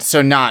 yes.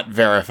 So not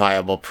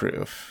verifiable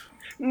proof.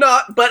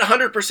 Not, but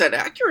 100%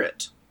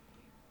 accurate.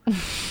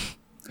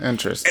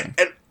 Interesting.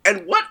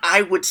 And what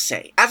I would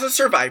say, as a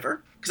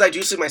survivor, because I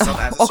do see myself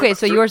as a survivor. Okay,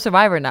 so you're a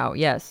survivor now,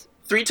 yes.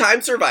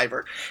 3-time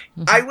survivor.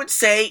 Mm-hmm. I would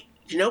say,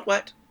 you know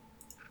what?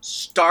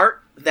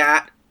 Start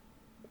that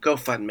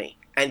GoFundMe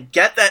and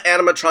get that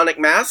animatronic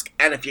mask.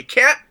 And if you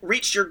can't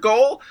reach your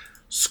goal,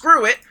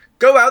 screw it.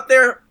 Go out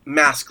there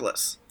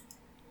maskless.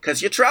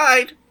 Because you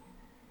tried.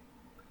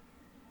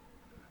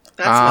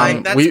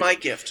 That's my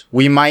gift.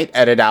 We might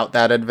edit out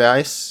that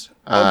advice,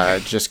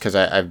 just because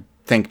I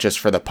think just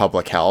for the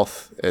public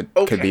health, it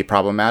could be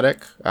problematic.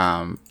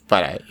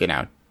 But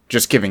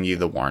just giving you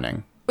the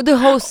warning. The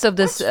hosts of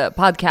this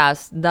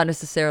podcast not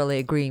necessarily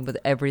agreeing with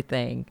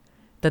everything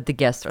that the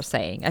guests are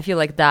saying. I feel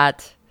like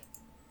that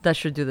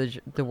should do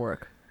the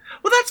work.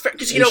 Well, that's fair,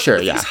 because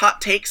these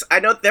hot takes, I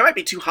know they might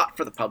be too hot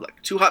for the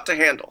public, too hot to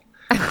handle.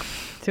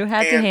 Too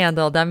hot to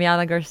handle,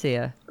 Damiana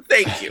Garcia.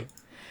 Thank you.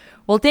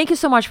 Well, thank you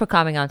so much for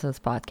coming onto this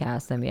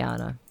podcast,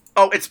 Damiana.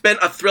 Oh, it's been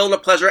a thrill and a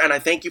pleasure, and I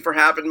thank you for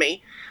having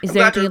me. Is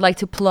there anything you'd like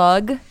to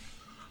plug?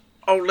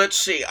 Oh, let's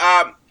see.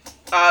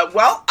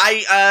 Well,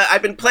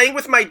 I've been playing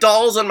with my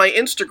dolls on my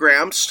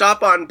Instagram.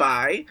 Stop on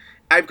by.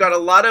 I've got a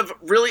lot of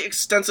really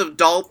extensive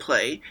doll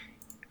play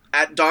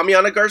at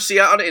Damiana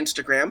Garcia on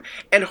Instagram,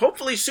 and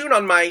hopefully soon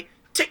on my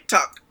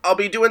TikTok, I'll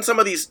be doing some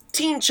of these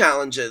teen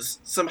challenges,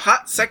 some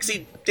hot,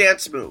 sexy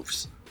dance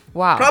moves.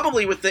 Wow.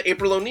 Probably with the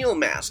April O'Neil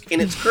mask in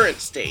its current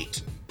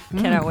state.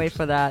 Cannot wait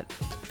for that.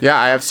 Yeah,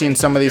 I have seen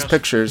some of these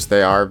pictures.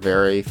 They are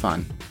very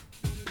fun.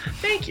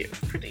 Thank you.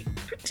 Pretty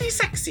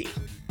sexy.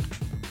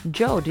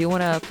 Joe, do you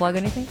want to plug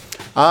anything?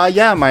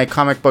 Yeah, my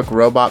comic book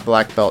Robot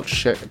Black Belt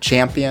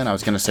Champion. I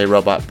was going to say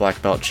Robot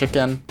Black Belt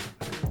Chicken,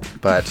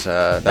 but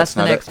that's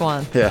the not next it.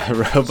 one.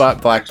 Yeah,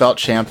 Robot Black Belt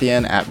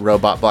Champion at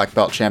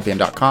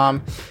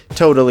robotblackbeltchampion.com.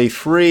 Totally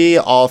free,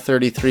 all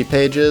 33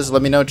 pages.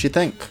 Let me know what you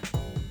think.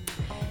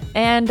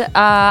 And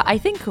I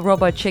think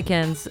Robot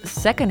Chicken's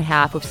second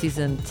half of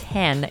season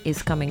 10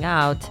 is coming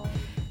out,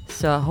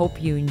 so I hope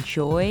you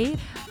enjoy.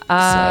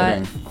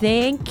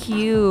 Thank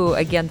you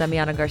again,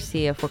 Damiana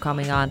Garcia, for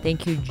coming on.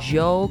 Thank you,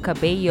 Joe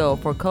Cabello,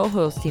 for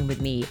co-hosting with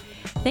me.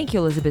 Thank you,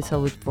 Elizabeth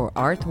Selwood, for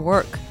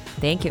artwork.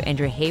 Thank you,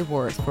 Andrew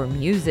Hayworth, for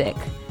music.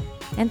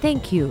 And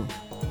thank you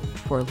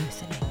for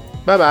listening.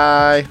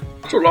 Bye-bye.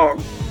 So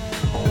long.